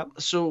there. Yep.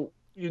 So,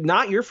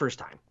 not your first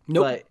time.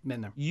 Nope. But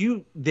Been there.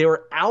 they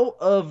were out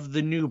of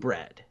the new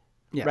bread.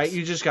 Yes. Right?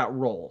 You just got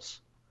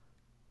rolls.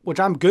 Which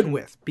I'm good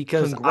with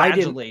because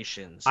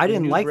Congratulations. I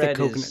didn't new like the bread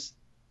coconut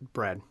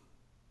bread.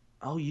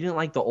 Oh, you didn't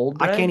like the old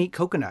bread? I can't eat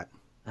coconut.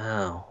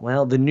 Oh,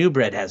 well, the new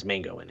bread has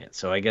mango in it,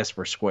 so I guess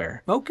we're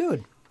square. Oh,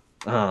 good.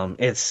 And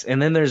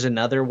then there's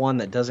another one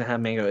that doesn't have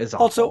mango. It's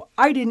awful. Also,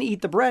 I didn't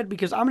eat the bread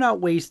because I'm not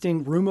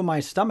wasting room in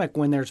my stomach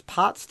when there's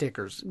pot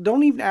stickers. I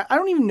don't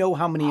even know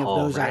how many of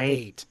those I right.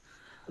 ate.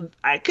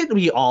 I could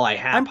be all I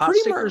have. I'm Pot pretty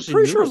stickers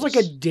and sure it's like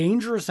a noodles.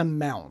 dangerous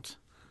amount.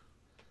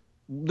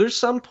 There's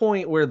some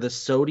point where the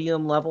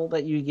sodium level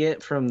that you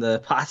get from the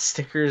pot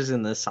stickers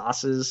and the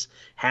sauces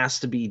has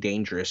to be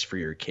dangerous for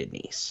your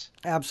kidneys.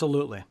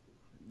 Absolutely.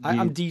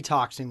 I'm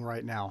detoxing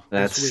right now.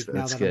 This week,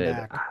 now That's that good. I'm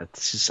back.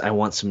 It's just I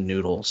want some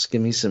noodles.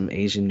 Give me some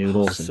Asian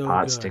noodles and So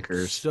pot good.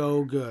 stickers.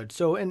 So good.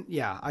 So, and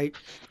yeah, I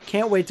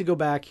can't wait to go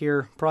back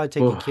here. Probably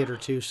take a kid or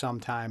two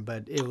sometime,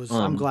 but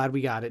I'm glad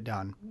we got it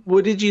done.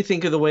 What did you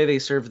think of the way they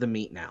serve the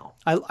meat now?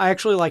 I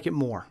actually like it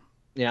more.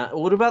 Yeah.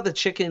 What about the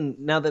chicken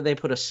now that they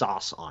put a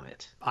sauce on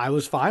it? I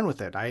was fine with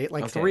it. I ate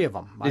like 3 of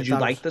them. Did you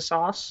like the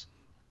sauce?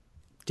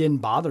 Didn't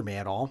bother me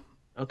at all.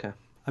 Okay.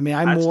 I mean,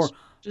 I'm more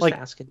just like,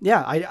 asking.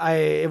 yeah,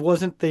 it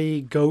wasn't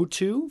the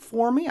go-to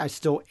for me. I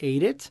still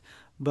ate it,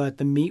 but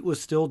the meat was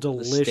still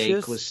delicious.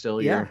 steak was still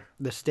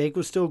the steak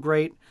was still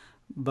great.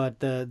 But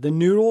the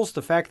noodles,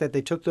 the fact that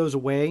they took those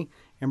away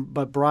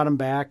but brought them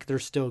back, they're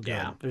still good.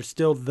 Yeah. They're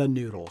still the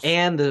noodles.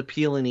 And the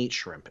peel and eat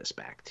shrimp is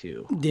back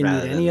too. Didn't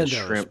rather eat than any the of those,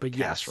 shrimp but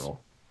yes. casserole.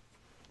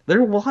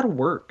 They're a lot of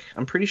work.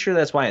 I'm pretty sure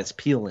that's why it's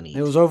peel and eat.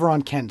 It was over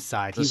on Kent's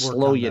side. To He worked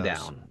slow on you those.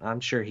 down. I'm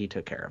sure he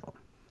took care of them.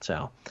 So,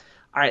 all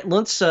right,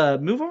 let's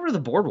move over to the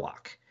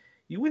boardwalk.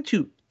 You went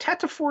to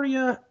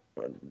Trattoria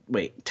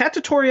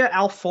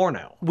Al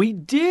Forno. We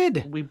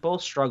did. We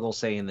both struggle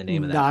saying the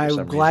name of that. For I'm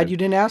some glad reason. you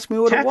didn't ask me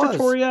what it was.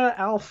 Trattoria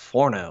Al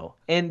Forno.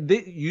 And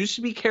it used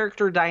to be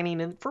character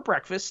dining in for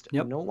breakfast.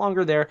 Yep. No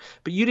longer there.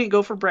 But you didn't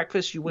go for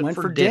breakfast. You went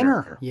for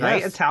dinner.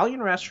 Right? Yes.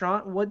 Italian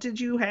restaurant. What did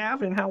you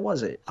have and how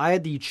was it? I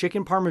had the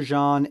chicken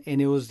parmesan,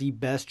 and it was the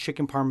best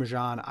chicken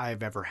parmesan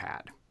I've ever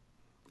had.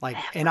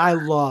 And I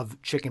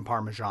love chicken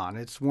parmesan.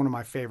 It's one of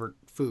my favorite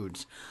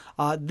foods.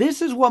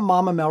 This is what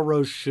Mama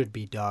Melrose should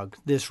be, Doug,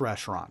 this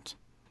restaurant.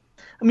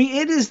 I mean,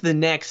 it is the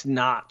next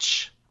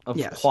notch of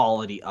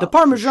quality up. The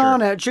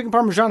parmesan chicken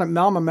parmesan at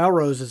Mama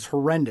Melrose is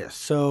horrendous.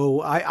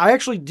 So I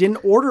actually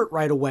didn't order it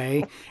right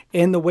away,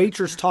 and the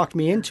waitress talked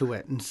me into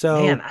it. And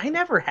so, man, I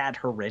never had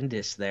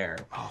horrendous there.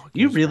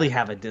 You really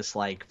have a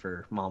dislike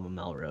for Mama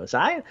Melrose.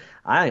 I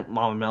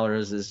Mama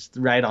Melrose is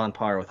right on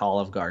par with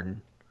Olive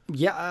Garden.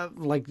 Yeah,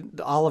 like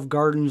the Olive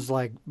Garden's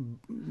like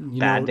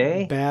bad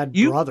day, bad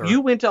brother.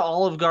 You went to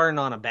Olive Garden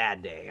on a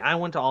bad day. I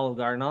went to Olive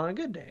Garden on a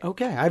good day.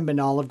 Okay, I haven't been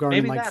to Olive Garden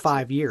in like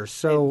 5 years,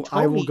 so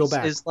I will go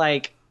back. It's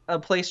like a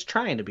place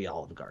trying to be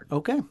Olive Garden.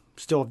 Okay,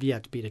 still have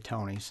yet to be to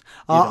Tony's.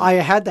 I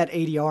had that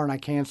ADR and I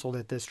canceled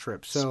it this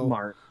trip. So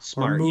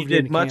smart. You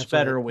did much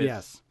better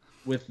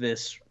with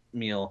this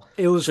meal.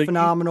 It was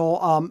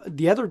phenomenal.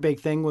 The other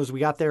big thing was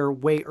we got there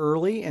way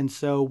early, and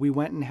so we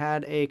went and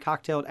had a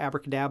cocktail at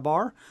Abracadabra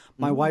Bar.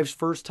 My wife's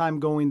first time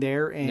going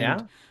there,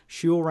 and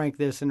she will rank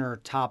this in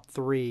her top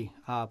 3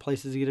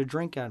 places to get a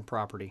drink on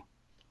property.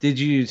 Did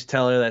you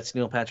tell her that's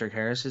Neil Patrick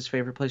Harris's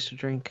favorite place to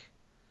drink?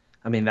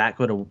 I mean, that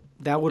would have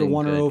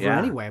won her over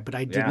anyway, but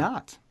I did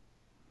not.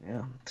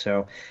 Yeah.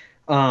 So,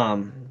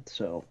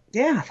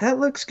 that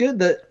looks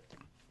good.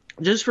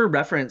 Just for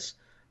reference,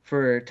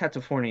 for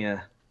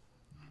Trattoria,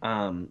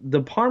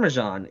 the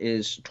Parmesan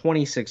is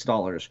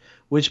 $26,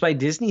 which by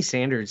Disney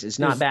standards is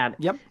not bad.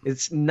 Yep.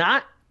 It's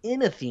not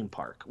in a theme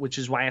park, which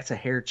is why it's a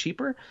hair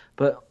cheaper.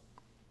 But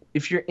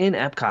if you're in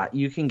Epcot,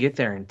 you can get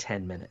there in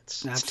 10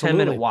 minutes. Absolutely. It's a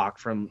 10-minute walk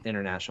from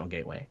International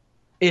Gateway,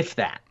 if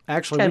that.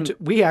 Actually,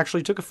 we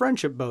actually took a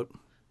friendship boat.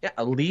 Yeah,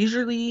 a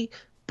leisurely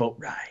boat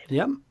ride.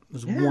 Yep, it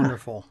was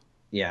wonderful.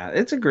 Yeah,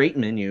 it's a great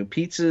menu.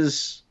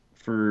 Pizzas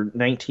for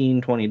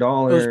 $19,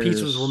 $20. Those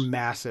pizzas were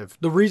massive.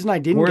 The reason I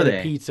didn't get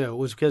a pizza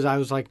was because I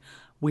was like,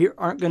 we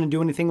aren't going to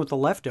do anything with the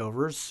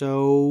leftovers,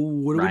 so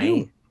what do we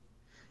do?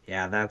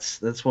 Yeah,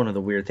 that's one of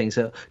the weird things.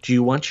 So, do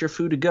you want your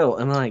food to go?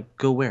 I'm like,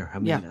 go where?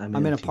 I'm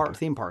in a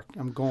theme park.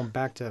 I'm going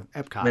back to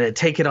Epcot. I'm going to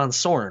take it on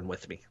Soarin'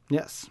 with me.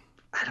 Yes.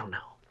 I don't know.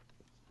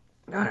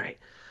 All right.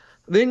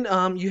 Then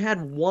you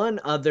had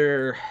one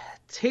other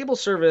table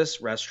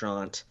service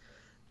restaurant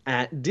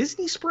at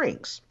Disney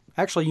Springs.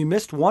 Actually, you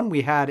missed one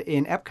we had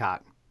in Epcot.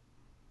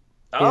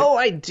 Oh,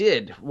 I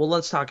did. Well,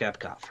 let's talk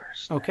Epcot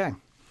first. Okay.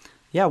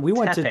 Yeah, we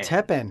went to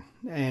Teppan,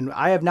 and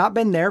I have not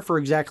been there for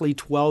exactly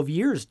 12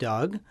 years,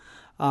 Doug.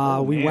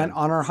 We went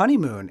on our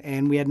honeymoon,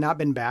 and we had not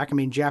been back. I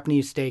mean,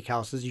 Japanese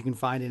steakhouses you can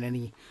find in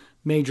any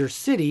major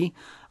city.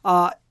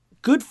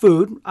 Good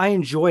food. I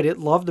enjoyed it.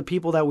 Loved the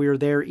people that we were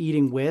there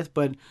eating with.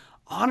 But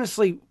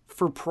honestly,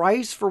 for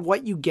price, for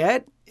what you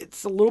get,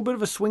 it's a little bit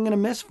of a swing and a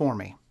miss for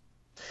me.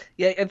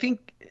 Yeah, I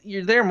think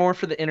you're there more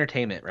for the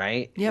entertainment,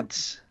 right? Yep.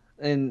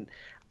 And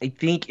I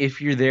think if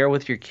you're there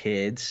with your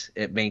kids,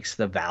 it makes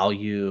the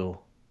value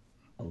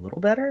a little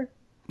better.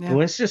 Yeah.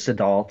 When it's just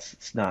adults,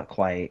 it's not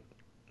quite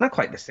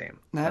the same.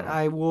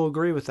 I will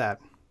agree with that.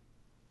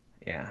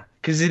 Yeah,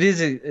 because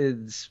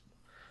it's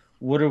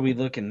what are we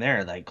looking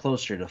there? Like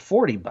closer to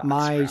 $40.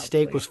 My probably.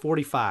 steak was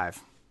 $45.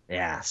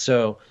 Yeah,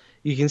 so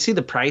you can see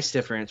the price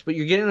difference, but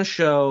you're getting a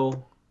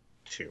show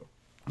too.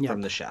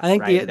 From the chef. I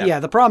think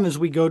the problem is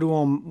we go to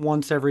them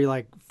once every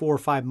like 4 or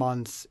 5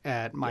 months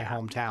at my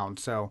hometown.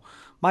 So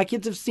my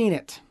kids have seen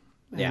it.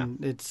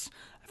 And it's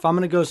if I'm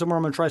going to go somewhere,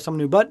 I'm going to try something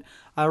new. But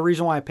the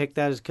reason why I picked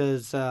that is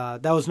because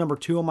that was number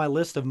 2 on my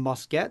list of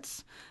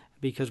must-gets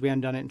because we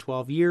hadn't done it in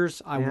 12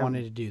 years. I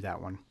wanted to do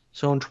that one.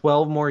 So in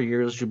 12 more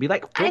years, you'll be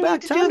like, I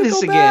need to do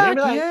this again.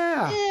 Like,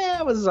 yeah,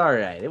 it was all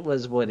right. It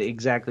was what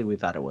exactly we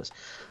thought it was.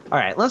 All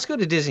right, let's go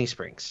to Disney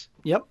Springs.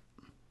 Yep.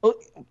 Oh,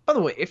 by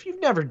the way, if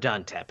you've never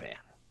done Teppan,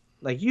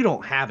 like you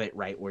don't have it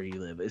right where you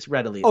live. It's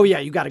readily. Oh yeah,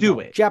 you got to do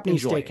go. It.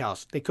 Japanese Enjoy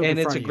steakhouse. It. They cook and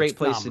in it's front a great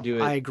place phenomenal. to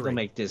do it. I agree. They'll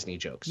make Disney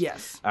jokes.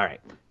 Yes. All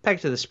right, back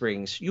to the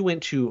Springs. You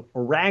went to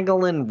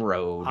Raglan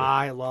Road.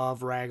 I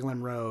love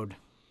Raglan Road.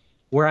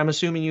 Where I'm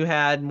assuming you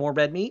had more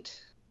red meat.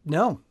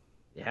 No.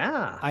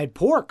 Yeah. I had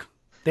pork.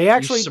 They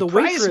actually the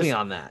waitress me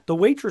on that. The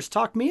waitress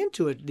talked me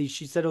into it.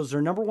 She said it was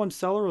their number 1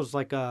 seller. It was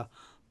like a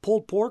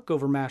pulled pork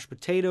over mashed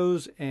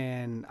potatoes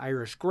and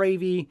Irish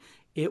gravy.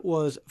 It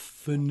was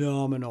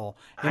phenomenal.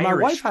 And my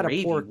wife had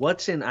a pork.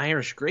 What's in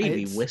Irish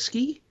gravy?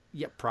 Whiskey?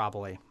 Yeah,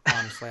 probably.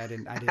 honestly. I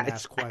didn't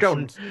ask I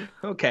don't. questions.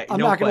 Okay, I'm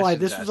no not gonna lie.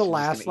 questions This was asked, the you're just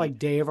last gonna eat.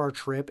 day of our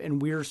trip,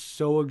 and we're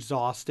so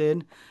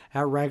exhausted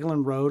at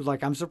Raglan Road.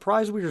 Like, I'm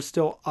surprised we were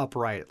still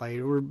upright. Like,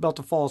 we're about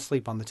to fall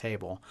asleep on the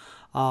table.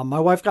 My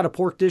wife got a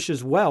pork dish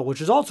as well,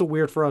 which is also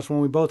weird for us when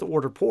we both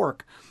ordered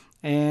pork,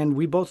 and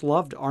we both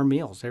loved our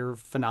meals. They were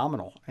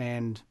phenomenal,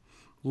 and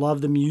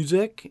loved the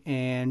music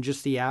and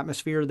just the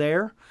atmosphere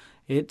there.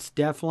 It's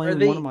definitely Are one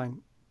they of my.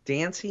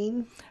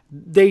 dancing?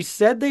 They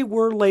said they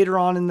were later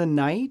on in the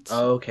night,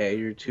 Okay,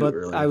 you're too but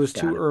early. I was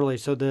Got too it. early,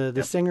 so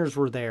the singers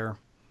were there.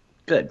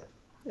 Good.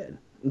 Good.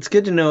 It's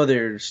good to know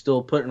they're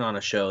still putting on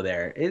a show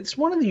there. It's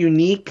one of the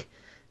unique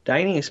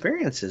dining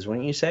experiences,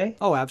 wouldn't you say?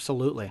 Oh,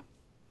 absolutely.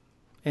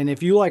 And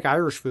if you like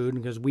Irish food,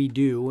 because we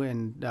do,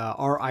 and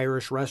our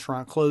Irish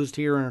restaurant closed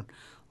here in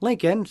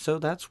Lincoln, so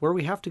that's where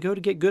we have to go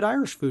to get good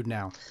Irish food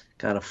now.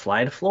 Got to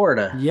fly to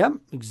Florida. Yep,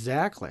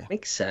 exactly.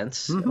 Makes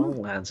sense. It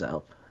all adds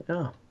up.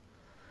 Yeah.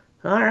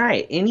 All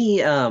right.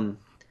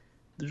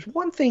 There's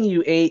one thing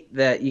you ate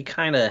that you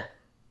kind of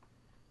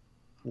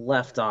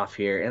left off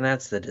here, and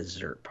that's the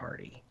dessert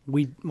party.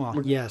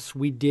 Yes,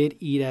 we did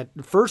eat at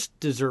the first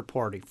dessert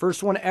party.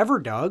 First one ever,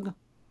 Doug.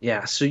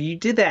 Yeah, so you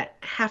did that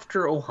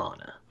after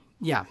Ohana.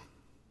 Yeah,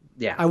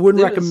 Yeah. I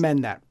wouldn't It was-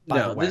 recommend that, by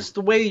No, the way. this is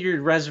the way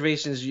your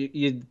reservations,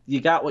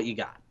 you got what you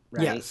got,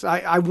 right? Yes,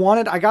 I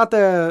got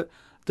the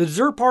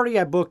dessert party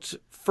I booked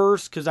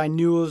first because I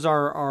knew it was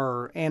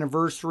our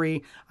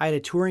anniversary. I had a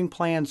touring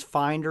plans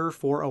finder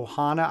for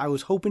Ohana. I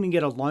was hoping to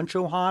get a lunch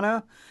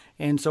Ohana,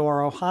 and so our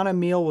Ohana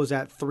meal was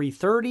at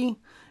 3:30,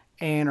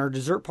 and our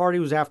dessert party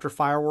was after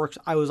fireworks.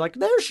 I was like,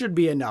 there should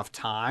be enough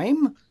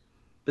time.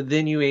 But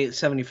then you ate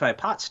 75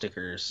 pot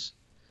stickers.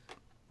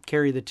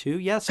 Carry the two.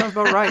 Yeah, sounds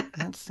about right.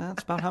 That's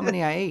about how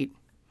many I ate.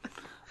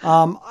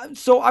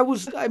 So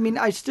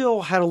I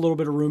still had a little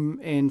bit of room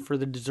in for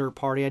the dessert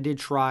party. I did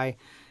try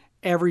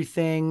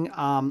everything.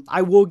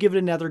 I will give it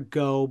another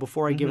go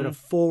before I give it a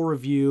full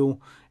review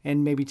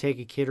and maybe take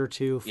a kid or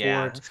two for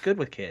Yeah, it. it's good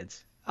with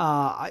kids.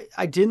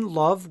 I didn't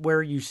love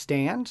where you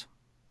stand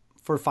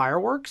for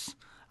fireworks.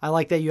 I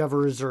like that you have a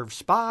reserved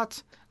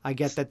spot. I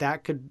get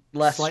that could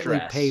Less slightly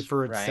stress, pay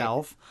for right?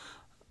 itself.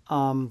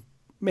 And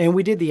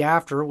we did the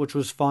after, which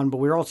was fun, but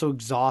we were also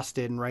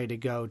exhausted and ready to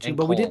go too. And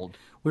But cold.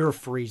 we were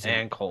freezing.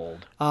 And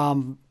cold.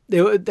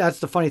 That's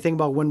the funny thing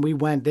about when we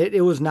went.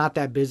 It was not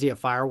that busy at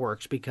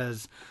fireworks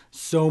because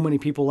so many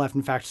people left.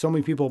 In fact, so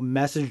many people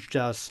messaged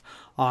us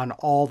on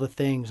all the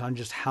things on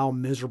just how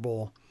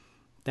miserable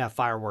that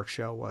fireworks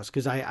show was.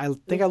 Because I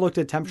think I looked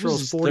at temperature, it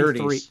was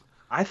 43. 30s.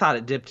 I thought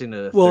it dipped into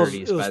the Well, 30s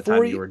it was by the time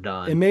 40 you were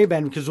done. It may have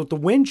been because with the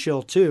wind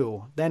chill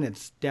too, then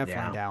it's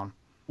definitely Yeah. down.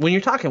 When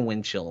you're talking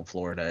wind chill in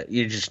Florida,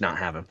 you're just not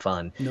having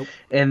fun. Nope.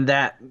 And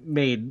that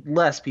made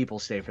less people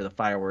stay for the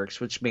fireworks,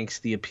 which makes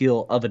the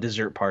appeal of a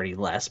dessert party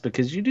less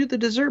because you do the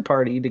dessert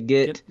party to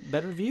get Get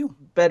better view.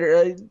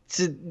 better,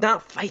 to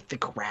not fight the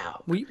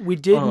crowd. We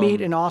did meet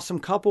an awesome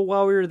couple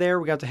while we were there.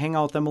 We got to hang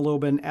out with them a little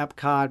bit in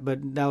Epcot, but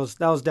that was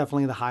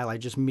definitely the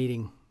highlight. Just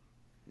meeting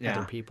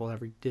other people,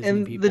 every Disney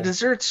And people. the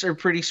desserts are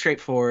pretty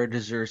straightforward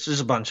desserts. There's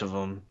a bunch of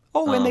them.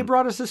 And they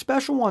brought us a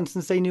special one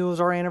since they knew it was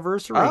our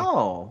anniversary.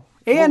 Oh.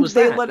 And what was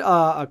they that? let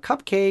a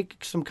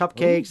cupcake, some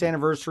cupcakes,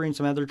 anniversary, and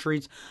some other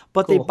treats.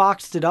 But they Cool.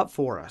 boxed it up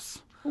for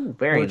us. Ooh,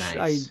 very which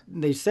nice.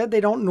 They said they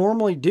don't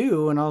normally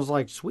do, and I was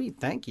like, sweet,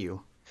 thank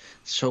you.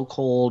 So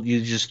cold,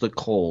 you just look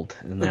cold.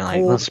 And they're The like,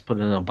 cold let's put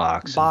it in a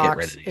box and get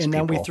rid of these and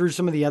then we people. threw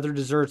some of the other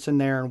desserts in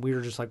there, and we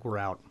were just like, we're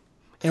out.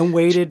 And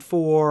waited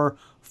for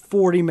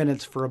 40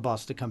 minutes for a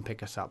bus to come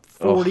pick us up.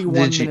 41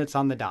 did you- minutes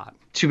on the dot.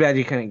 Too bad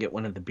you couldn't get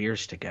one of the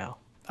beers to go.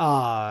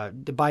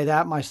 By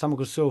that, my stomach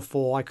was so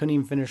full, I couldn't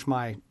even finish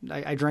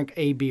I drank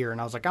a beer,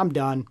 and I was like, I'm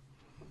done.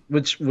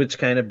 Which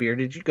kind of beer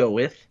did you go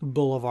with?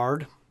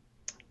 Boulevard.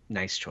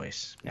 Nice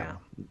choice. Yeah.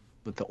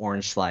 With the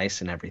orange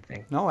slice and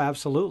everything. No,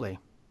 absolutely.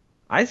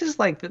 I just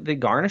like that they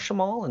garnish them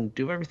all and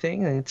do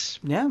everything. And it's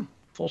Yeah.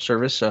 full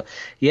service. So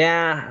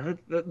yeah,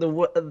 the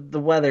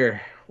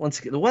weather, once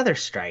again, the weather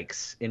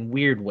strikes in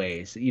weird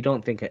ways that you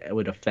don't think it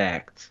would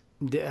affect.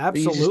 Absolutely. That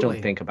you just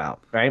don't think about,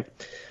 right?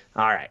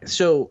 All right.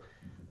 So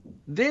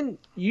then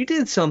you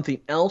did something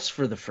else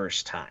for the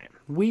first time.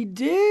 We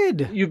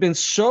did. You've been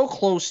so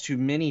close to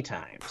many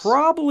times.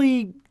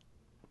 Probably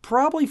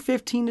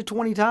 15 to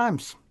 20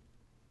 times.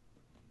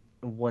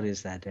 What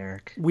is that,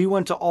 Derek? We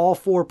went to all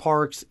 4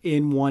 parks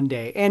in one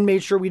day and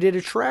made sure we did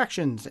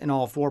attractions in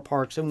all 4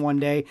 parks in one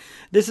day.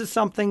 This is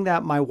something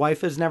that my wife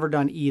has never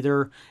done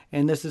either.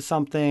 And this is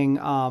something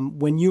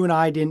when you and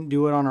I didn't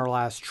do it on our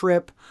last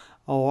trip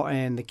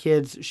and the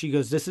kids, she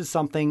goes, this is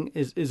something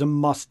is a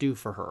must do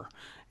for her.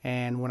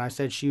 And when I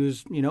said she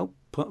was,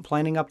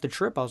 planning up the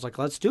trip, I was like,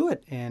 let's do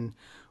it. And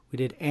we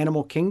did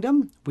Animal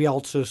Kingdom. We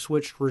also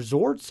switched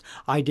resorts.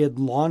 I did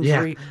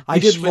laundry. I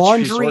did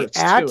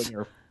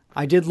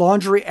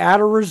laundry at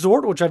a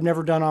resort, which I've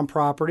never done on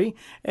property.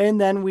 And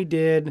then we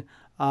did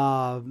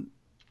Epcot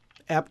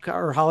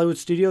or Hollywood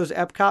Studios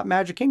Epcot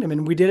Magic Kingdom,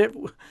 and we did it.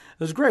 It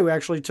was great. We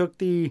actually took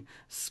the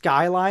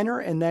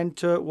Skyliner and then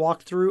to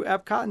walk through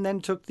Epcot, and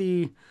then took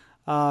the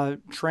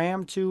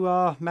tram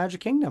to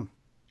Magic Kingdom.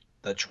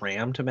 the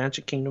tram to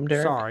Magic Kingdom,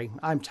 Derek? Sorry,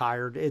 I'm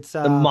tired. It's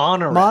The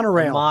monorail.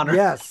 Monorail. The monorail.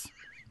 Yes.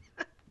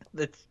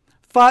 That's,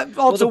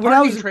 Also, the when I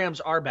parking was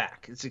trams are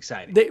back. It's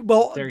exciting. and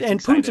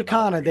excited Punta about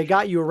Cana, the they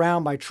got you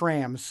around by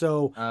trams.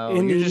 So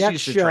in you're the just next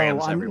used to show,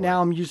 trams everywhere.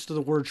 I'm used to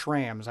the word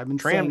trams. I've been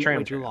saying it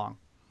way too long.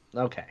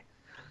 Okay.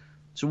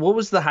 So what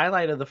was the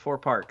highlight of the 4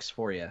 parks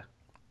for you?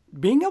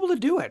 Being able to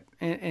do it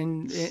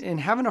and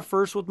having a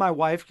first with my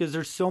wife, because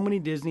there's so many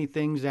Disney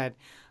things that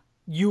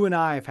you and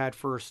I have had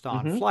first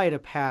on. Flight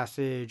of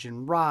Passage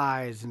and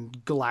Rise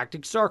and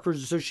Galactic Star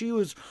Cruiser. So she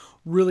was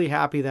really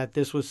happy that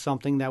this was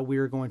something that we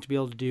were going to be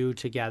able to do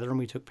together, and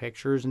we took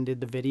pictures and did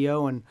the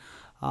video, and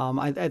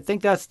I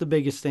think that's the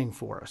biggest thing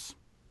for us.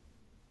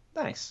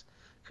 Nice.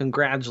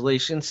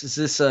 Congratulations. Is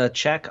this a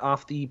check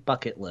off the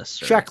bucket list,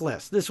 sir?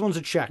 Checklist. This one's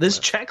a checklist. This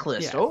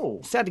checklist. Yeah. Oh.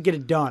 Just had to get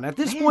it done. At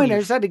this Man, point, I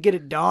just had to get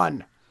it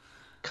done.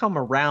 Come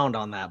around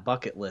on that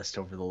bucket list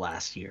over the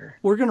last year.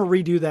 We're going to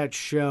redo that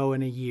show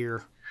in a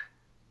year.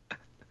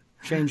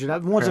 Change it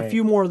up. Once a Right.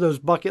 few more of those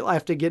bucket, I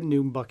have to get a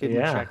new bucket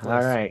and checklist.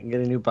 All right.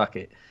 Get a new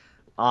bucket.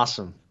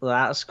 Awesome. Well,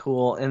 that's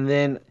cool. And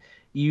then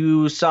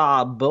you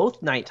saw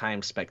both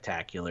nighttime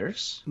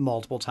spectaculars.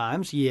 Multiple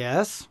times,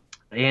 yes.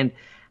 And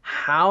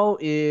how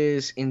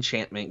is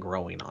Enchantment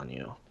growing on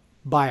you?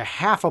 By a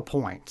half a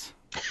point.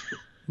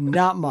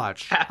 Not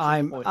much. Half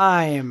a point.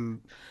 I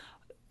am.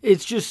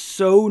 It's just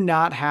so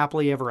not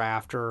happily ever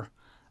after.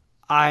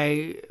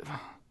 It's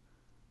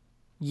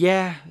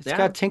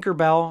got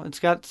Tinkerbell. It's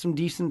got some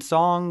decent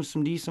songs,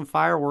 some decent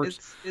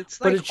fireworks. It's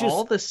but like it's just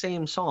all the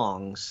same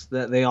songs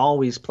that they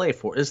always play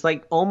for. It's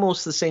like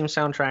almost the same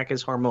soundtrack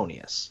as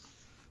Harmonious.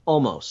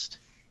 Almost.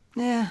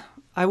 Yeah,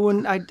 I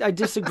wouldn't. I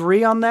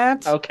disagree on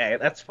that. Okay,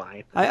 that's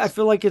fine. I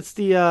feel like it's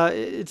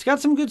it's got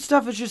some good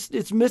stuff.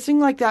 It's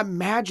missing like that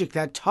magic,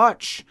 that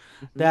touch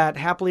that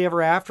Happily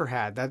Ever After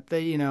had. Like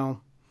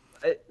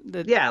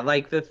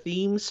the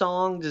theme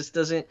song just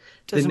doesn't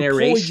the pull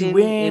narration you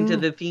in. into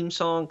the theme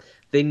song.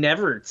 They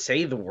never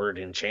say the word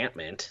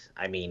enchantment.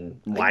 I mean,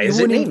 why You is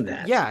it wouldn't named even-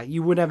 that? Yeah,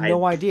 you would have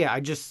no idea.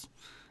 I just,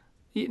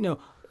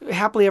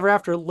 Happily Ever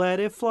After, let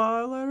it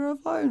fly,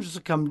 and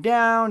just come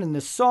down, and the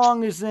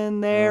song is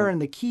in there,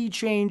 and the key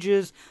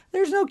changes.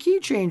 There's no key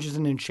changes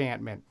in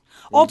Enchantment.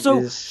 Also,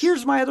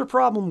 here's my other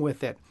problem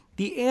with it.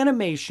 The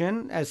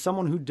animation, as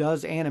someone who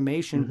does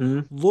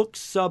animation,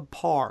 looks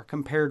subpar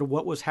compared to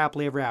what was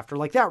Happily Ever After.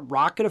 Like that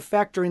rocket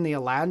effect during the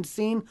Aladdin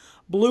scene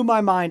blew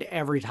my mind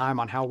every time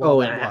on how well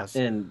that was.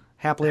 And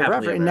Happily Ever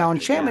After. And now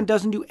Enchantment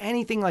doesn't do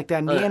anything like that.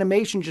 And the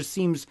animation just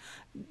seems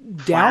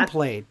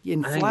downplayed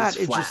and flat.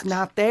 It's just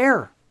not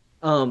there.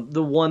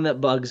 The one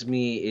that bugs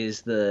me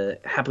is the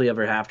Happily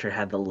Ever After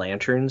had the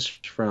lanterns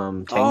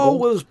from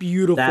Tangled. Oh, it was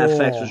beautiful. That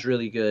effect was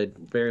really good.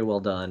 Very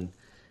well done.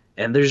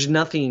 And there's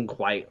nothing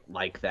quite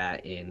like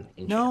that in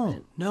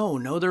Enchantment.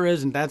 No, there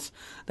isn't.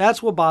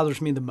 That's what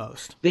bothers me the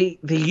most. They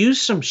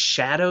use some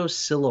shadow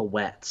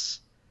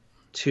silhouettes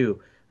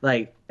too.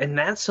 And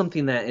that's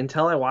something that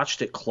until I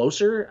watched it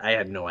closer, I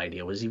had no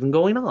idea was even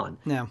going on.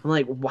 Yeah. I'm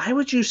like, why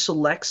would you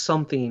select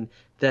something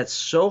that's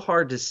so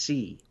hard to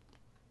see?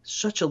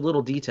 Such a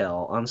little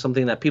detail on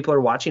something that people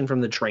are watching from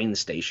the train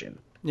station.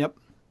 Yep.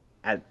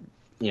 And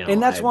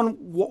that's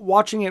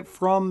watching it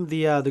from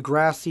the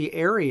grassy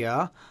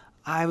area.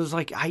 I was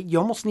like, you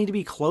almost need to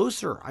be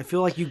closer. I feel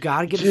like you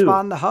got to get a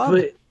spot in the hub.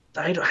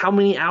 But how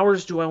many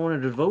hours do I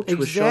want to devote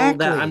to a show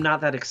that I'm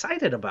not that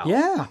excited about?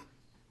 Yeah.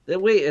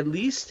 That way, at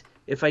least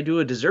if I do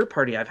a dessert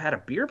party, I've had a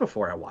beer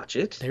before I watch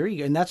it. There you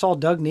go. And that's all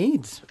Doug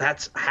needs.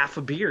 That's half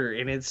a beer,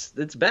 and it's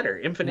better.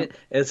 Infinite. Yep.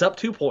 It's up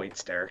 2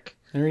 points, Derek.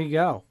 There you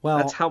go. Well,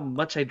 that's how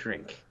much I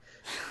drink.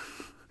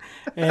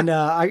 And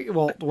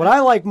what I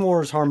like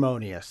more is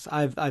Harmonious.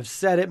 I've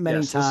said it many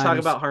times. Let's talk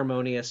about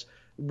Harmonious.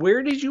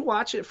 Where did you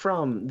watch it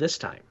from this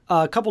time?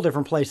 A couple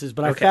different places,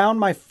 but I found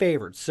my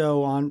favorite.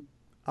 So on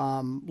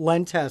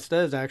Len Testa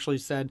has actually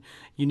said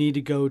you need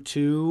to go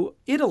to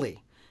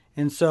Italy.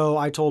 And so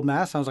I told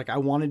Mass, I was like, I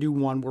want to do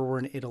one where we're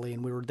in Italy.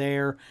 And we were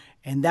there.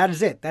 And that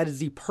is it. That is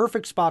the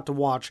perfect spot to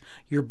watch.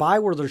 You're by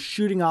where they're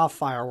shooting off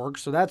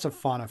fireworks. So that's a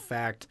fun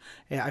effect.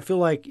 Yeah, I feel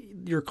like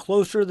you're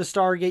closer to the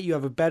Stargate. You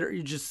have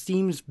it just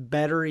seems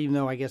better, even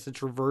though I guess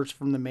it's reversed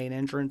from the main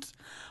entrance.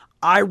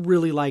 I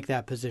really like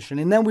that position.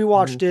 And then we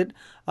watched it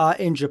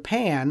in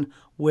Japan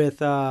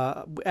with,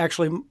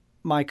 actually,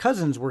 my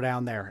cousins were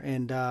down there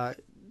and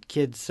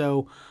kids.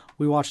 So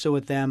we watched it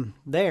with them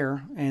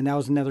there. And that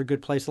was another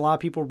good place. A lot of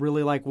people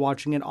really like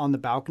watching it on the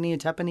balcony at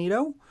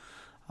Tepanito.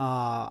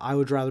 I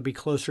would rather be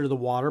closer to the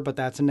water, but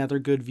that's another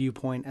good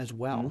viewpoint as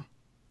well.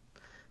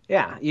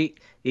 Yeah, you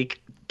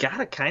got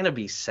to kind of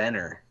be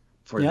center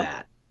for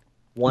that.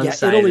 One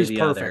side Italy's or the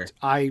perfect.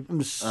 other. I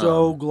am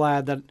so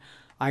glad that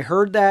I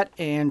heard that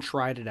and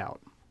tried it out.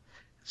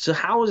 So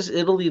how is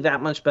Italy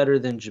that much better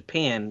than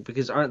Japan?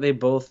 Because aren't they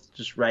both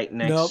just right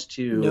next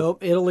to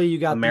Nope. Italy, you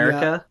got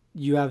America?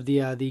 You have the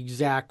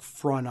exact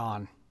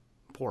front-on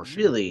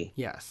portion. Really?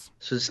 Yes.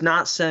 So it's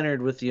not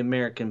centered with the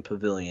American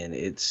Pavilion.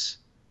 It's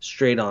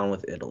straight on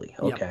with Italy.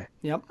 Okay.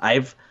 Yep.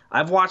 I've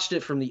watched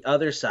it from the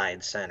other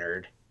side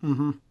centered.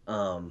 Mm-hmm.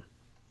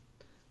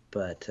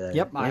 But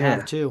Yep, I yeah.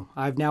 have too.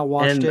 I've now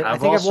watched And it. I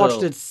I've think I've watched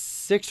also- it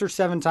 6 or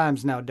 7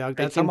 times now, Doug.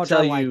 That's how can much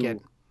tell I like you,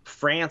 it.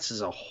 France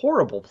is a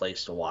horrible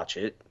place to watch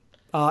it.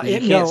 You No,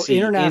 can't see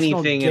International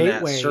anything in that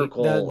Gateway,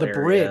 circle the area.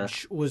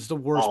 bridge was the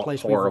worst All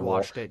place we ever horrible.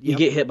 watched it. You Yep.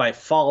 get hit by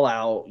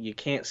fallout. You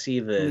can't see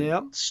the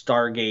Yep.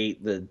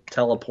 Stargate, the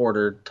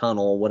teleporter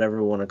tunnel, whatever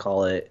you want to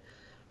call it.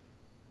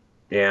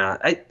 Yeah,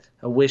 I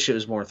wish it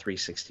was more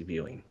 360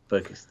 viewing,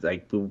 because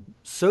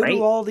So right?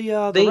 do all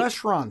the They-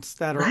 restaurants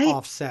that are right?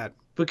 offset.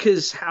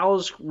 because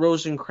how's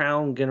Rose and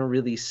Crown gonna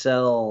really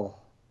sell?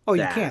 Oh,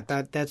 you that?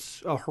 can't.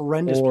 That's a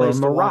horrendous Or place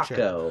to watch it.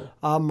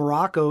 Morocco.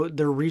 Morocco,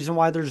 the reason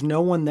why there's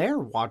no one there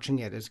watching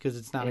it is because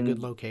it's not a And good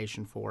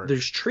location for it.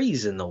 There's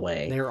trees in the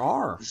way. There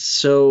are.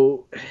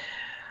 So,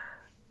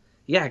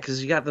 yeah,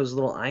 because you got those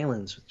little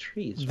islands with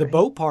trees. The right?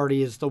 boat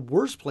party is the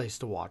worst place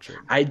to watch it.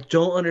 I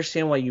don't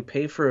understand why you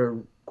pay for a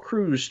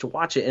cruise to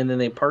watch it and then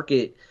they park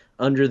it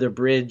under the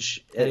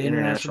bridge at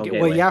International Gateway.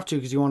 Well, you have to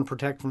because you want to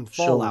protect from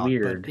So fallout.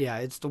 weird. But yeah,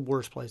 it's the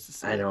worst place to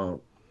see. I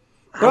don't.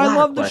 But A I lot of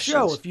love the show.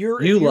 questions. If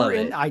you're love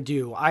in, it. I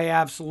do. I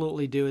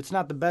absolutely do. It's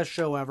not the best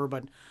show ever,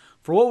 but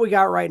for what we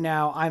got right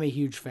now, I'm a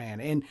huge fan.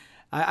 And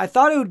I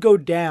thought it would go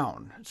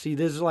down. See,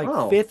 this is like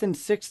Oh. 5th and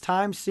 6th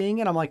time seeing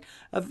it. I'm like,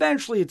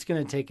 eventually it's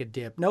going to take a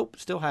dip. Nope,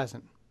 still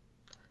hasn't.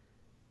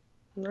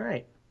 All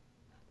right.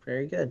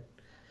 Very good.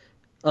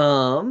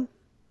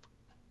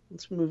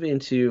 Let's move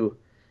into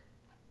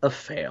a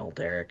fail,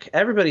 Derek.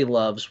 Everybody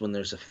loves when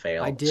there's a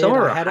fail. I did. Some of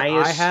our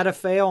I had a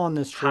fail on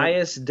this trip.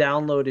 highest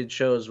downloaded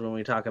shows when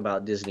we talk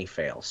about Disney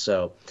fails.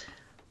 So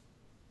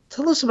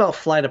tell us about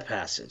Flight of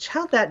Passage.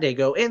 How'd that day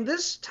go? And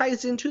this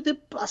ties into the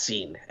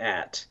busing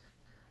at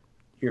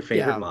your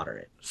favorite Yeah.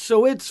 moderate.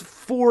 So it's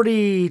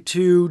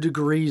 42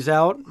 degrees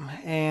out,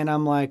 and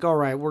I'm like, all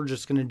right, we're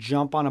just going to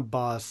jump on a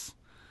bus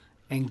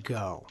and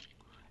go.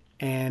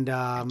 And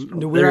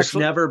we're There's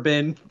actually, never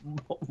been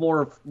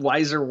more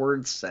wiser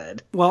words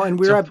said. well, and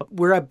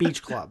we're at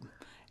Beach Club.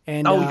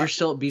 And You're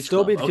still at Beach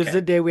Club. because Okay.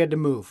 the day we had to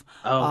move.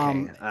 Oh,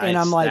 okay. And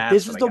I'm like, That's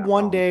this is what the I got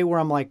one wrong. day where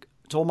I'm like,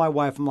 told my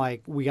wife, I'm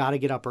like, we got to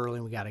get up early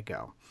and we got to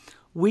go.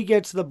 We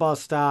get to the bus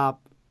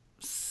stop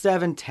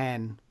 7:10,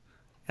 and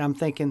I'm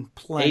thinking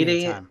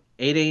plenty of time.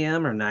 8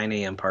 a.m. or 9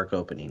 a.m. park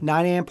opening.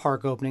 9 a.m.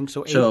 park opening,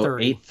 so 8:30.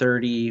 So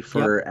 8:30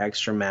 for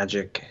extra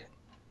magic,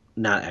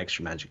 not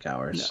extra magic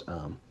hours.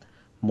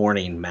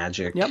 Morning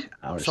magic Yep.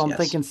 hours. So I'm yes.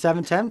 thinking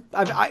 7:10.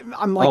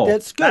 I'm like,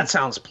 that's good. That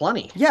sounds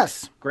plenty.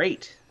 Yes.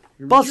 Great.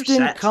 Bus You're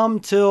didn't set. come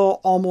till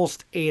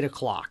almost 8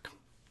 o'clock.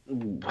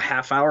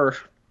 Half hour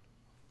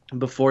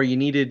before you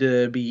needed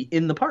to be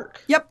in the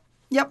park.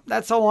 Yep,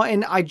 that's how long.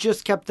 And I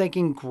just kept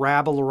thinking,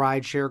 grab a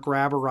ride share.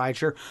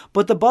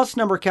 But the bus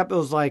number it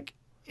was like,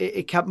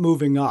 it kept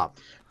moving up.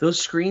 Those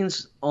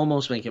screens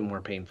almost make it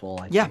more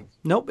painful. I Yeah, think.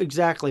 nope,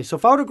 exactly. So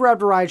if I would have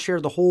grabbed a ride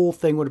share, the whole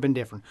thing would have been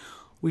different.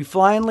 We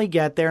finally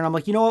get there, and I'm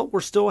like, you know what? We're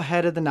still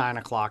ahead of the 9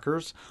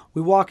 o'clockers.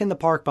 We walk in the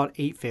park about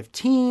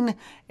 8:15,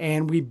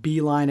 and we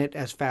beeline it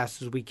as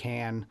fast as we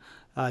can.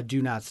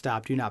 Do not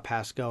stop, do not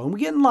pass go. And we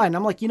get in line.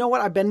 I'm like, you know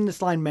what? I've been in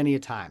this line many a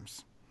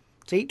times.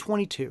 It's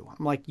 8:22.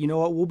 I'm like, you know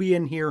what? We'll be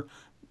in here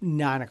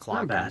 9 o'clock.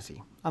 Not bad.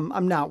 Easy.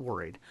 I'm not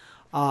worried.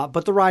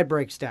 But the ride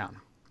breaks down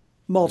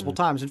multiple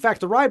times. In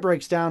fact, the ride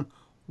breaks down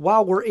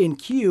while we're in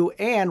queue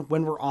and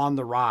when we're on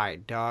the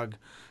ride, Doug.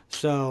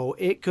 So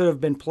it could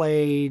have been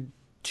played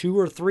 2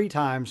 or 3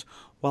 times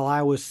while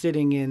I was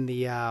sitting in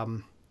the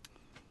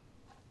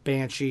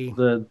Banshee.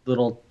 The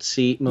little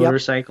seat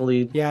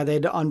motorcycle-y. Yeah, they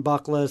had to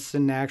unbuckle us,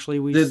 and actually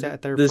we Did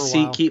sat there the for a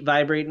seat while. keep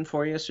vibrating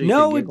for you so you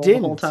No, could it giggle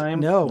didn't. the whole time?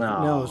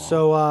 No.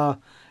 So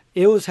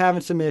it was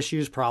having some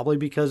issues, probably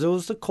because it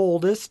was the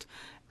coldest.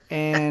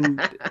 And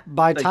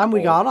by the time we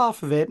cold. got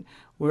off of it,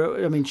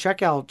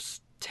 checkout's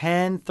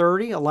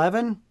 10:30,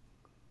 11,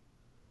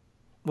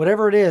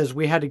 whatever it is,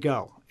 we had to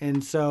go.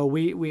 And so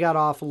we got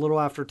off a little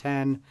after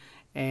 10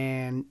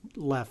 and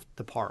left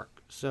the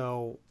park.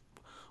 So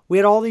we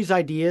had all these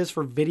ideas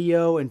for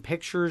video and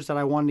pictures that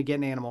I wanted to get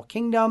in Animal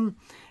Kingdom.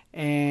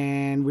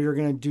 And we were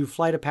going to do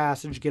Flight of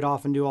Passage, get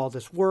off and do all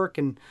this work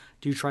and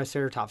do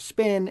Triceratops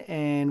Spin.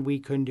 And we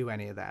couldn't do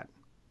any of that.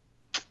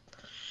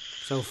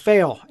 So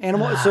fail.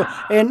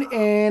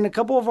 And a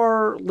couple of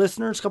our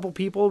listeners, a couple of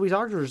people we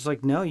talked to were just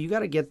like, no, you got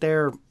to get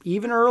there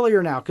even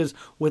earlier now. Because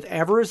with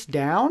Everest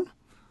down,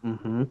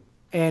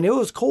 and it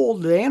was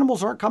cold, the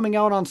animals aren't coming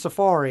out on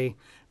safari.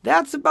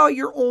 That's about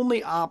your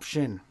only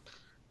option.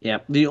 Yeah.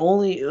 The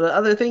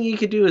other thing you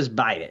could do is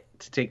buy it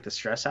to take the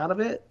stress out of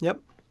it.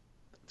 Yep.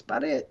 That's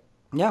about it.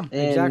 Yeah,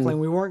 exactly.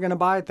 And we weren't going to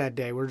buy it that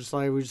day. We just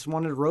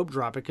wanted to rope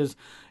drop it because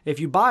if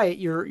you buy it,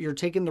 you're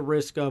taking the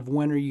risk of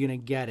when are you going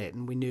to get it,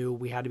 and we knew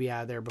we had to be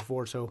out of there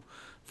before. So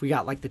if we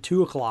got like the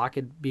 2 o'clock,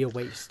 it'd be a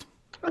waste.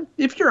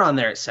 If you're on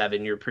there at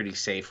 7, you're pretty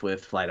safe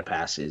with Flight of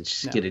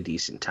Passage. Get a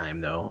decent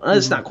time though.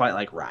 It's not quite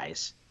like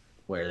Rise,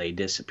 where they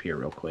disappear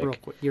real quick. Real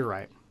quick, you're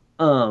right.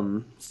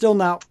 Still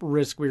not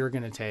risk we were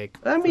going to take.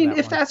 I mean,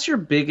 if that's your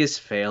biggest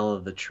fail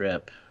of the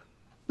trip,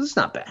 it's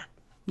not bad.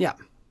 Yeah.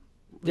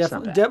 It's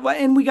not bad.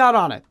 And we got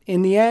on it.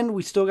 In the end,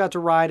 we still got to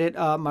ride it.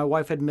 My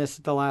wife had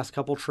missed the last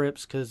couple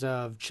trips because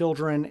of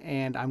children,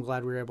 and I'm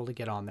glad we were able to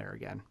get on there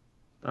again.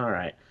 All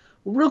right.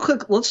 Real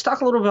quick, let's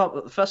talk a little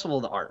about the Festival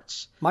of the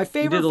Arts. My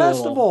favorite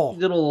festival.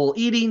 You did a little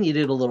eating. You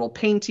did a little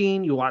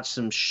painting. You watched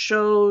some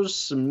shows,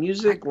 some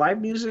music, live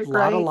music,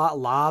 right?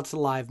 Lots of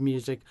live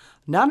music.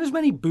 Not as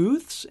many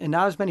booths and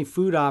not as many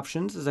food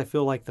options as I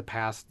feel like the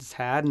past has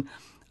had. And,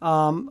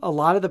 a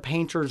lot of the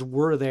painters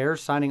were there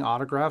signing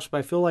autographs, but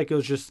I feel like it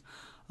was just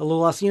a little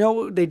less.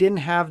 They didn't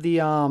have the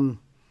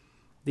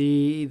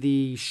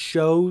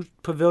show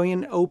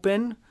pavilion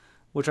open,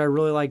 which I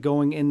really like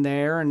going in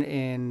there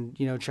and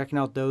checking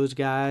out those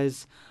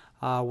guys,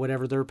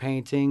 whatever they're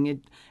painting. It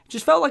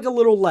just felt like a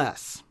little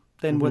less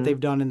than what they've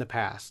done in the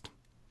past.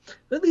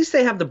 But at least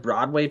they have the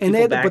Broadway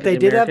people but they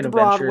did have the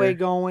Broadway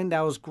going.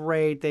 That was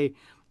great. They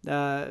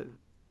the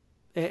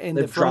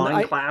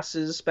drawing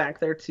classes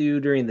back there too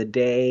during the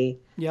day.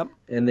 Yep.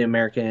 In the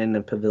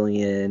American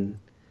Pavilion.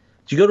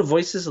 Did you go to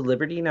Voices of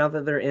Liberty now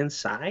that they're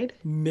inside?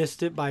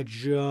 Missed it by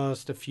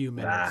just a few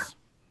minutes.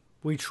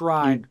 We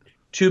tried.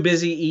 Too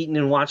busy eating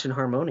and watching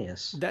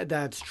Harmonious.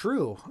 That's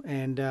true.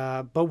 And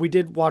but we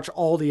did watch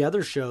all the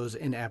other shows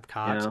in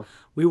Epcot. Yeah.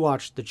 We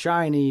watched the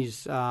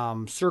Chinese,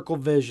 Circle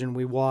Vision.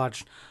 We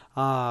watched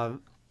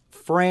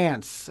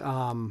France.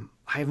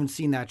 I haven't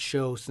seen that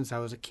show since I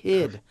was a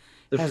kid.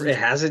 It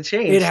hasn't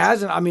changed. It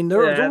hasn't. I mean,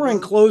 they're wearing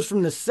clothes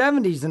from the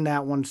 70s in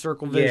that one,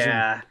 Circle Vision.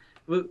 Yeah.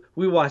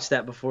 We watched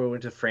that before we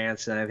went to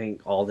France, and I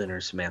think Alden or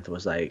Samantha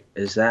was like,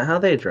 "Is that how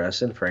they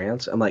dress in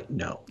France?" I'm like,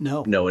 "No,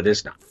 it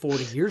is not."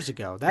 40 years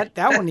ago. That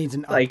one needs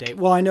an update.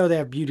 Well, I know they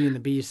have Beauty and the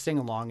Beast sing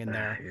along in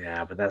there.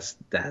 Yeah, but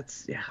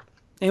that's yeah.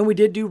 And we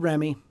did do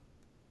Remy,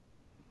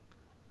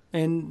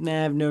 and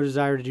I have no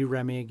desire to do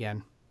Remy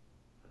again.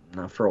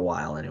 Not for a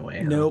while,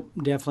 anyway. Nope,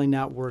 definitely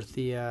not worth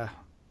the.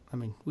 I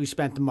mean, we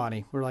spent the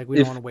money. We're like, we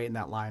don't want to wait in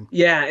that line.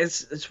 Yeah,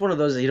 it's one of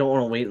those that you don't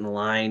want to wait in the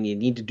line. You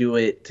need to do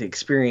it to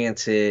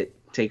experience it,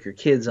 take your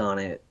kids on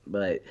it.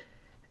 But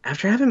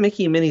after having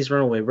Mickey and Minnie's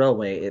Runaway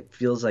Railway, it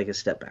feels like a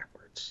step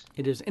backwards.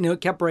 It is, and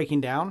it kept breaking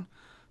down.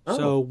 Oh.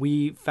 So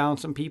we found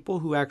some people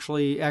who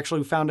actually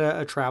found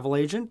a travel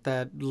agent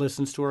that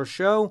listens to our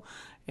show,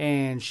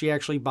 and she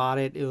actually bought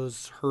it.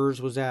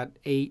 Hers was at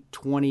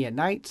 8:20 at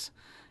night.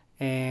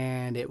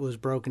 And it was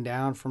broken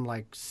down from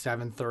like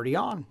 7:30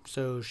 on.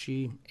 So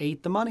she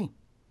ate the money.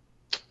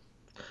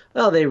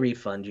 Well, they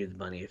refund you the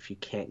money if you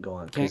can't go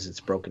on because it's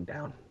broken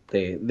down.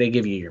 They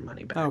give you your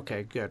money back.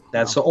 Okay, good.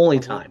 That's the only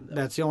time, though.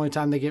 That's the only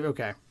time they give.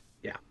 Okay.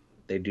 Yeah,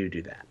 they do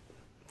that.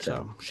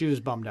 So she was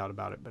bummed out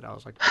about it, but I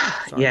was like,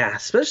 sorry. Yeah,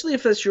 especially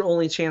if that's your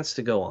only chance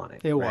to go on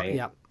it. It right? was,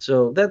 yeah.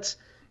 So that's,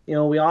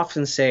 we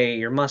often say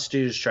your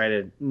must-dos,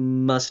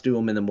 must do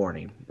them in the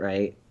morning,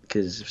 right?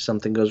 Because if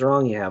something goes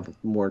wrong, you have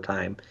more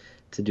time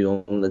to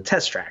do on the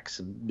test tracks.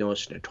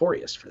 It's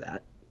notorious for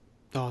that.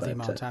 Oh, the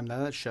amount of time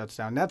that shuts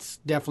down. That's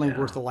definitely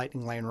worth the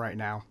lightning lane right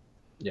now.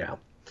 Yeah.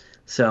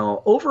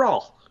 So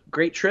overall,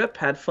 great trip.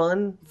 Had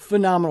fun.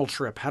 Phenomenal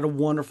trip. Had a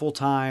wonderful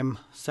time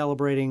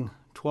celebrating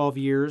 12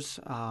 years,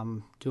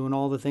 doing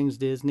all the things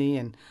Disney.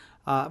 And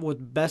what's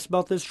best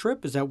about this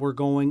trip is that we're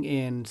going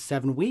in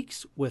 7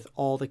 weeks with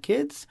all the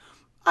kids.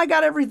 I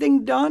got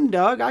everything done,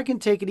 Doug. I can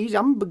take it easy.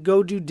 I'm going to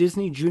go do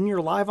Disney Junior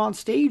live on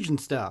stage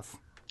and stuff.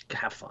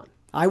 Have fun.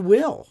 I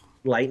will.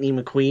 Lightning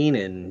McQueen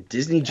and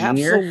Disney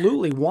Junior.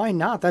 Absolutely. Why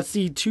not? That's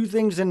the two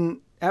things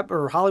in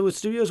Hollywood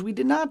Studios we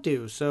did not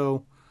do.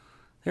 So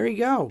there you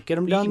go. Get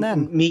them done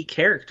then. Meet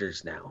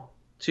characters now,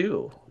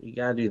 too. You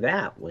got to do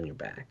that when you're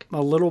back.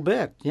 A little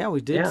bit. Yeah, we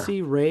did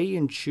see Ray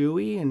and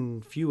Chewie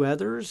and a few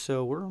others.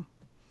 So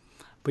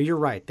but you're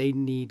right. They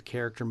need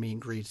character meet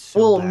and greets.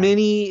 Bad.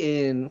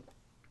 Minnie and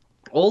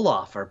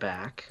Olaf are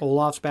back.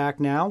 Olaf's back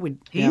now.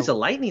 He's a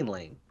lightning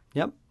lane.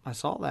 Yep, I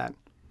saw that.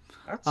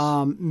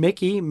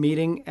 Mickey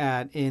meeting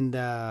in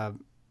the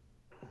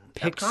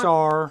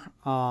Pixar.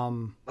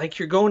 Like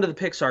you're going to the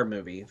Pixar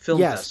movie film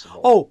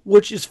festival. Oh,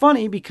 which is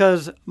funny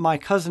because my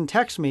cousin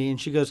texts me and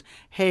she goes,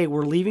 "Hey,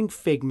 we're leaving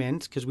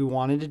Figment because we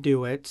wanted to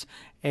do it."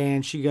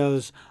 And she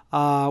goes,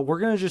 "We're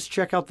gonna just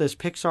check out this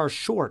Pixar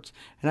short."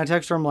 And I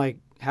text her, I'm like,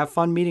 "Have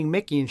fun meeting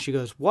Mickey." And she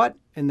goes, "What?"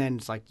 And then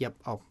it's like, "Yep.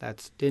 Oh,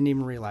 didn't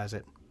even realize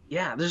it."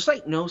 Yeah, there's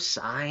like no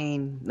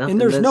sign, nothing. And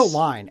there's no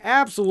line.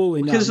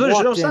 Absolutely none. Because there's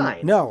no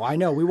sign. No, I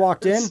know. We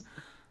walked in,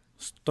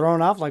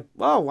 thrown off like,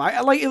 whoa.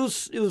 It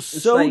was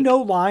so like, no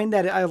line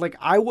that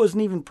I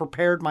wasn't even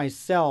prepared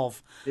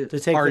myself to take the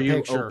picture. Are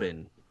you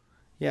open?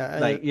 Yeah.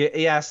 Like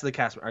you asked the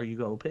cast, are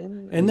you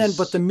open? And then,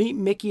 but the Meet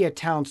Mickey at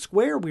Town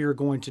Square we were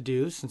going to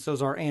do, since it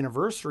was our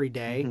anniversary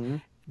day,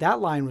 that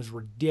line was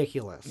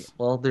ridiculous.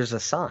 Well, there's a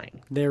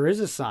sign. There is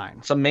a sign.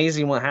 It's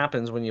amazing what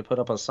happens when you put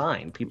up a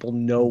sign. People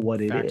know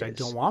what it is. In fact, I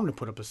don't want them to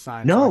put up a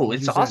sign. No,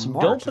 it's awesome.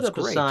 Don't put up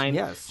a sign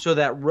yes. so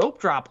that Rope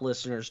Drop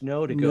listeners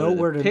know to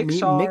go to the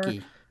Pixar meet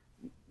Mickey.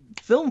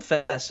 Film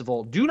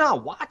Festival. Do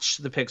not watch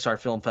the Pixar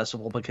Film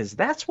Festival because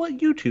that's what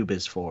YouTube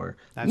is for.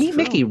 Meet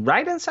Mickey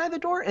right inside the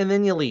door and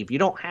then you leave. You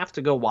don't have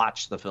to go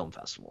watch the film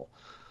festival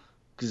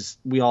because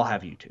we all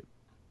have YouTube.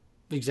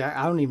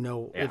 Exactly. I don't even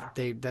know Yeah.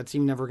 if that's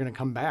even never going to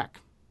come back.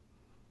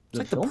 It's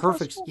like the film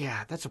perfect. festival?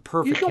 Yeah, that's a You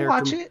perfect can character.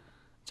 watch it.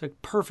 It's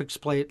like perfect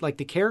display. Like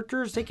the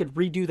characters, they could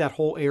redo that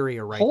whole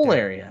area right Whole there.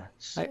 area.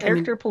 I mean,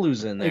 Character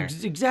Palooza in there.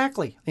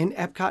 Exactly. And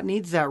Epcot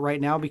needs that right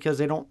now because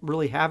they don't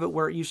really have it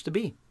where it used to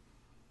be.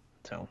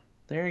 So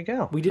there you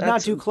go. We did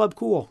not do Club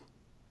Cool.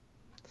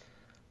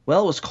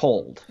 Well, it was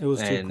cold. It was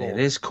too and cold. it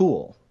is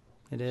cool.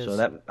 It is. So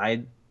that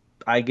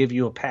I give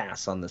you a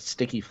pass on the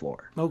sticky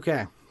floor.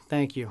 Okay.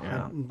 Thank you.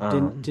 Yeah. I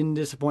didn't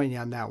disappoint you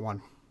on that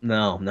one.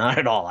 No, not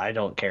at all. I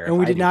don't care. And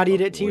we did not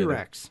eat at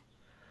T-Rex.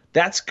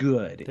 That's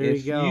good. There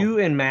If you go. you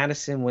and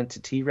Madison went to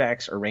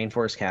T-Rex or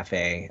Rainforest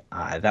Cafe,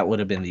 that would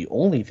have been the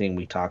only thing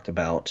we talked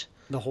about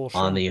The whole show.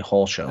 on the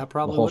whole show. That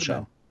probably the whole would have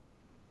show.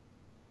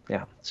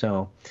 Yeah.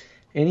 So,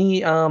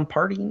 any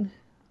parting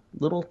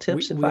little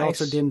tips, we advice?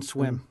 also didn't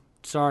swim.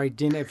 Sorry,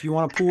 didn't. If you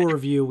want a pool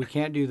review, we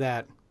can't do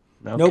that.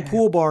 Okay. No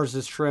pool bars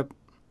this trip.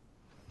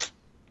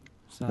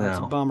 So that's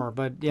a No. bummer.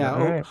 But yeah.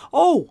 All right.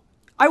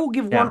 I will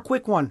give Yeah. one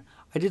quick one.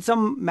 I did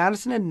some.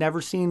 Madison had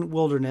never seen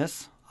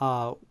Wilderness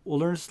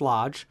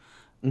Lodge.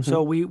 Mm-hmm.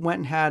 So we went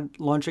and had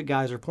lunch at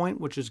Geyser Point,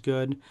 which is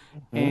good.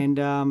 Mm-hmm.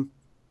 And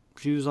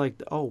she was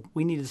like, "Oh,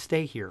 we need to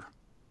stay here."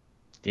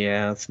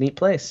 Yeah, it's a neat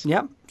place.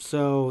 Yep.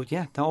 So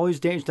yeah, always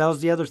dangerous. That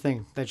was the other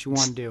thing that you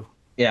want to do.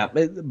 Yeah,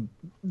 but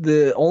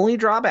the only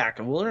drawback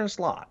of Wilderness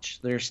Lodge,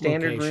 their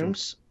standard Location.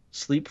 rooms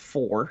sleep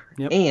 4,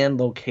 Yep. and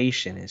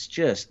location is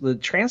just the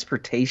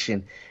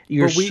transportation.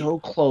 You're But we- so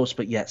close,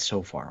 but yet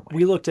so far away.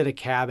 We looked at a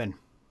cabin.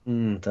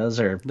 Those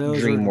are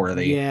Those dream are,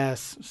 worthy.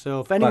 Yes.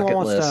 So if anyone Bucket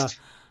wants list.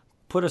 to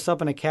put us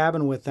up in a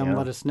cabin with them, Yeah.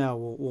 let us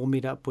know. We'll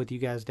meet up with you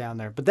guys down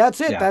there. But that's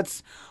it. Yeah.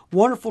 That's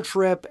wonderful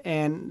trip,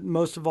 and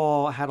most of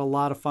all, had a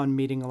lot of fun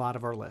meeting a lot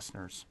of our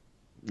listeners.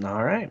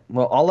 All right.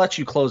 Well, I'll let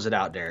you close it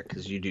out, Derek,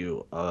 because you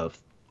do a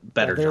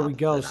better There job. we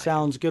go. than I do.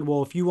 Sounds good.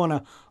 Well, if you want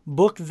to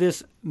book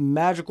this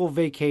magical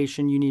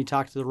vacation, you need to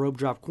talk to the Rope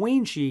Drop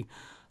Queen. She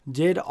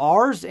did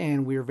ours,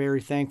 and we're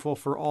very thankful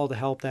for all the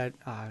help that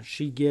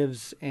she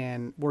gives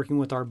and working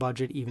with our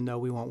budget, even though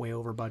we went way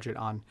over budget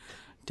on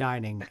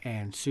dining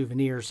and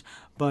souvenirs.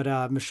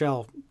 But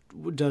Michelle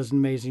does an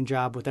amazing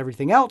job with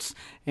everything else.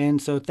 And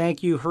so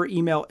thank you. Her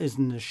email is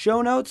in the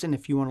show notes. And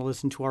if you want to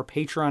listen to our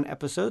Patreon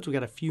episodes, we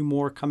got a few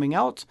more coming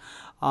out.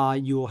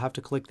 You will have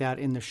to click that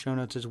in the show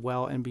notes as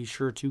well. And be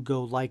sure to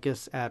go like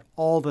us at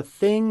all the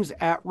things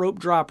at Rope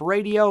Drop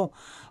Radio.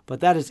 But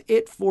that is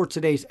it for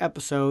today's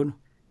episode.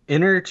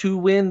 Enter to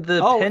win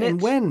the pennant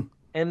and win.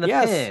 and the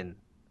Yes. pin.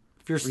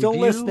 If you're still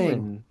Review listening.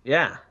 and-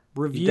 yeah.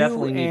 You Review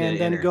definitely need and to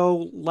then enter.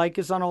 go like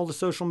us on all the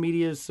social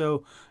medias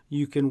so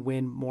you can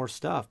win more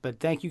stuff. But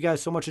thank you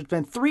guys so much. It's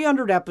been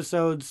 300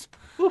 episodes.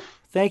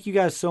 Thank you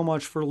guys so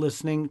much for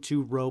listening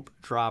to Rope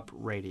Drop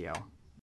Radio.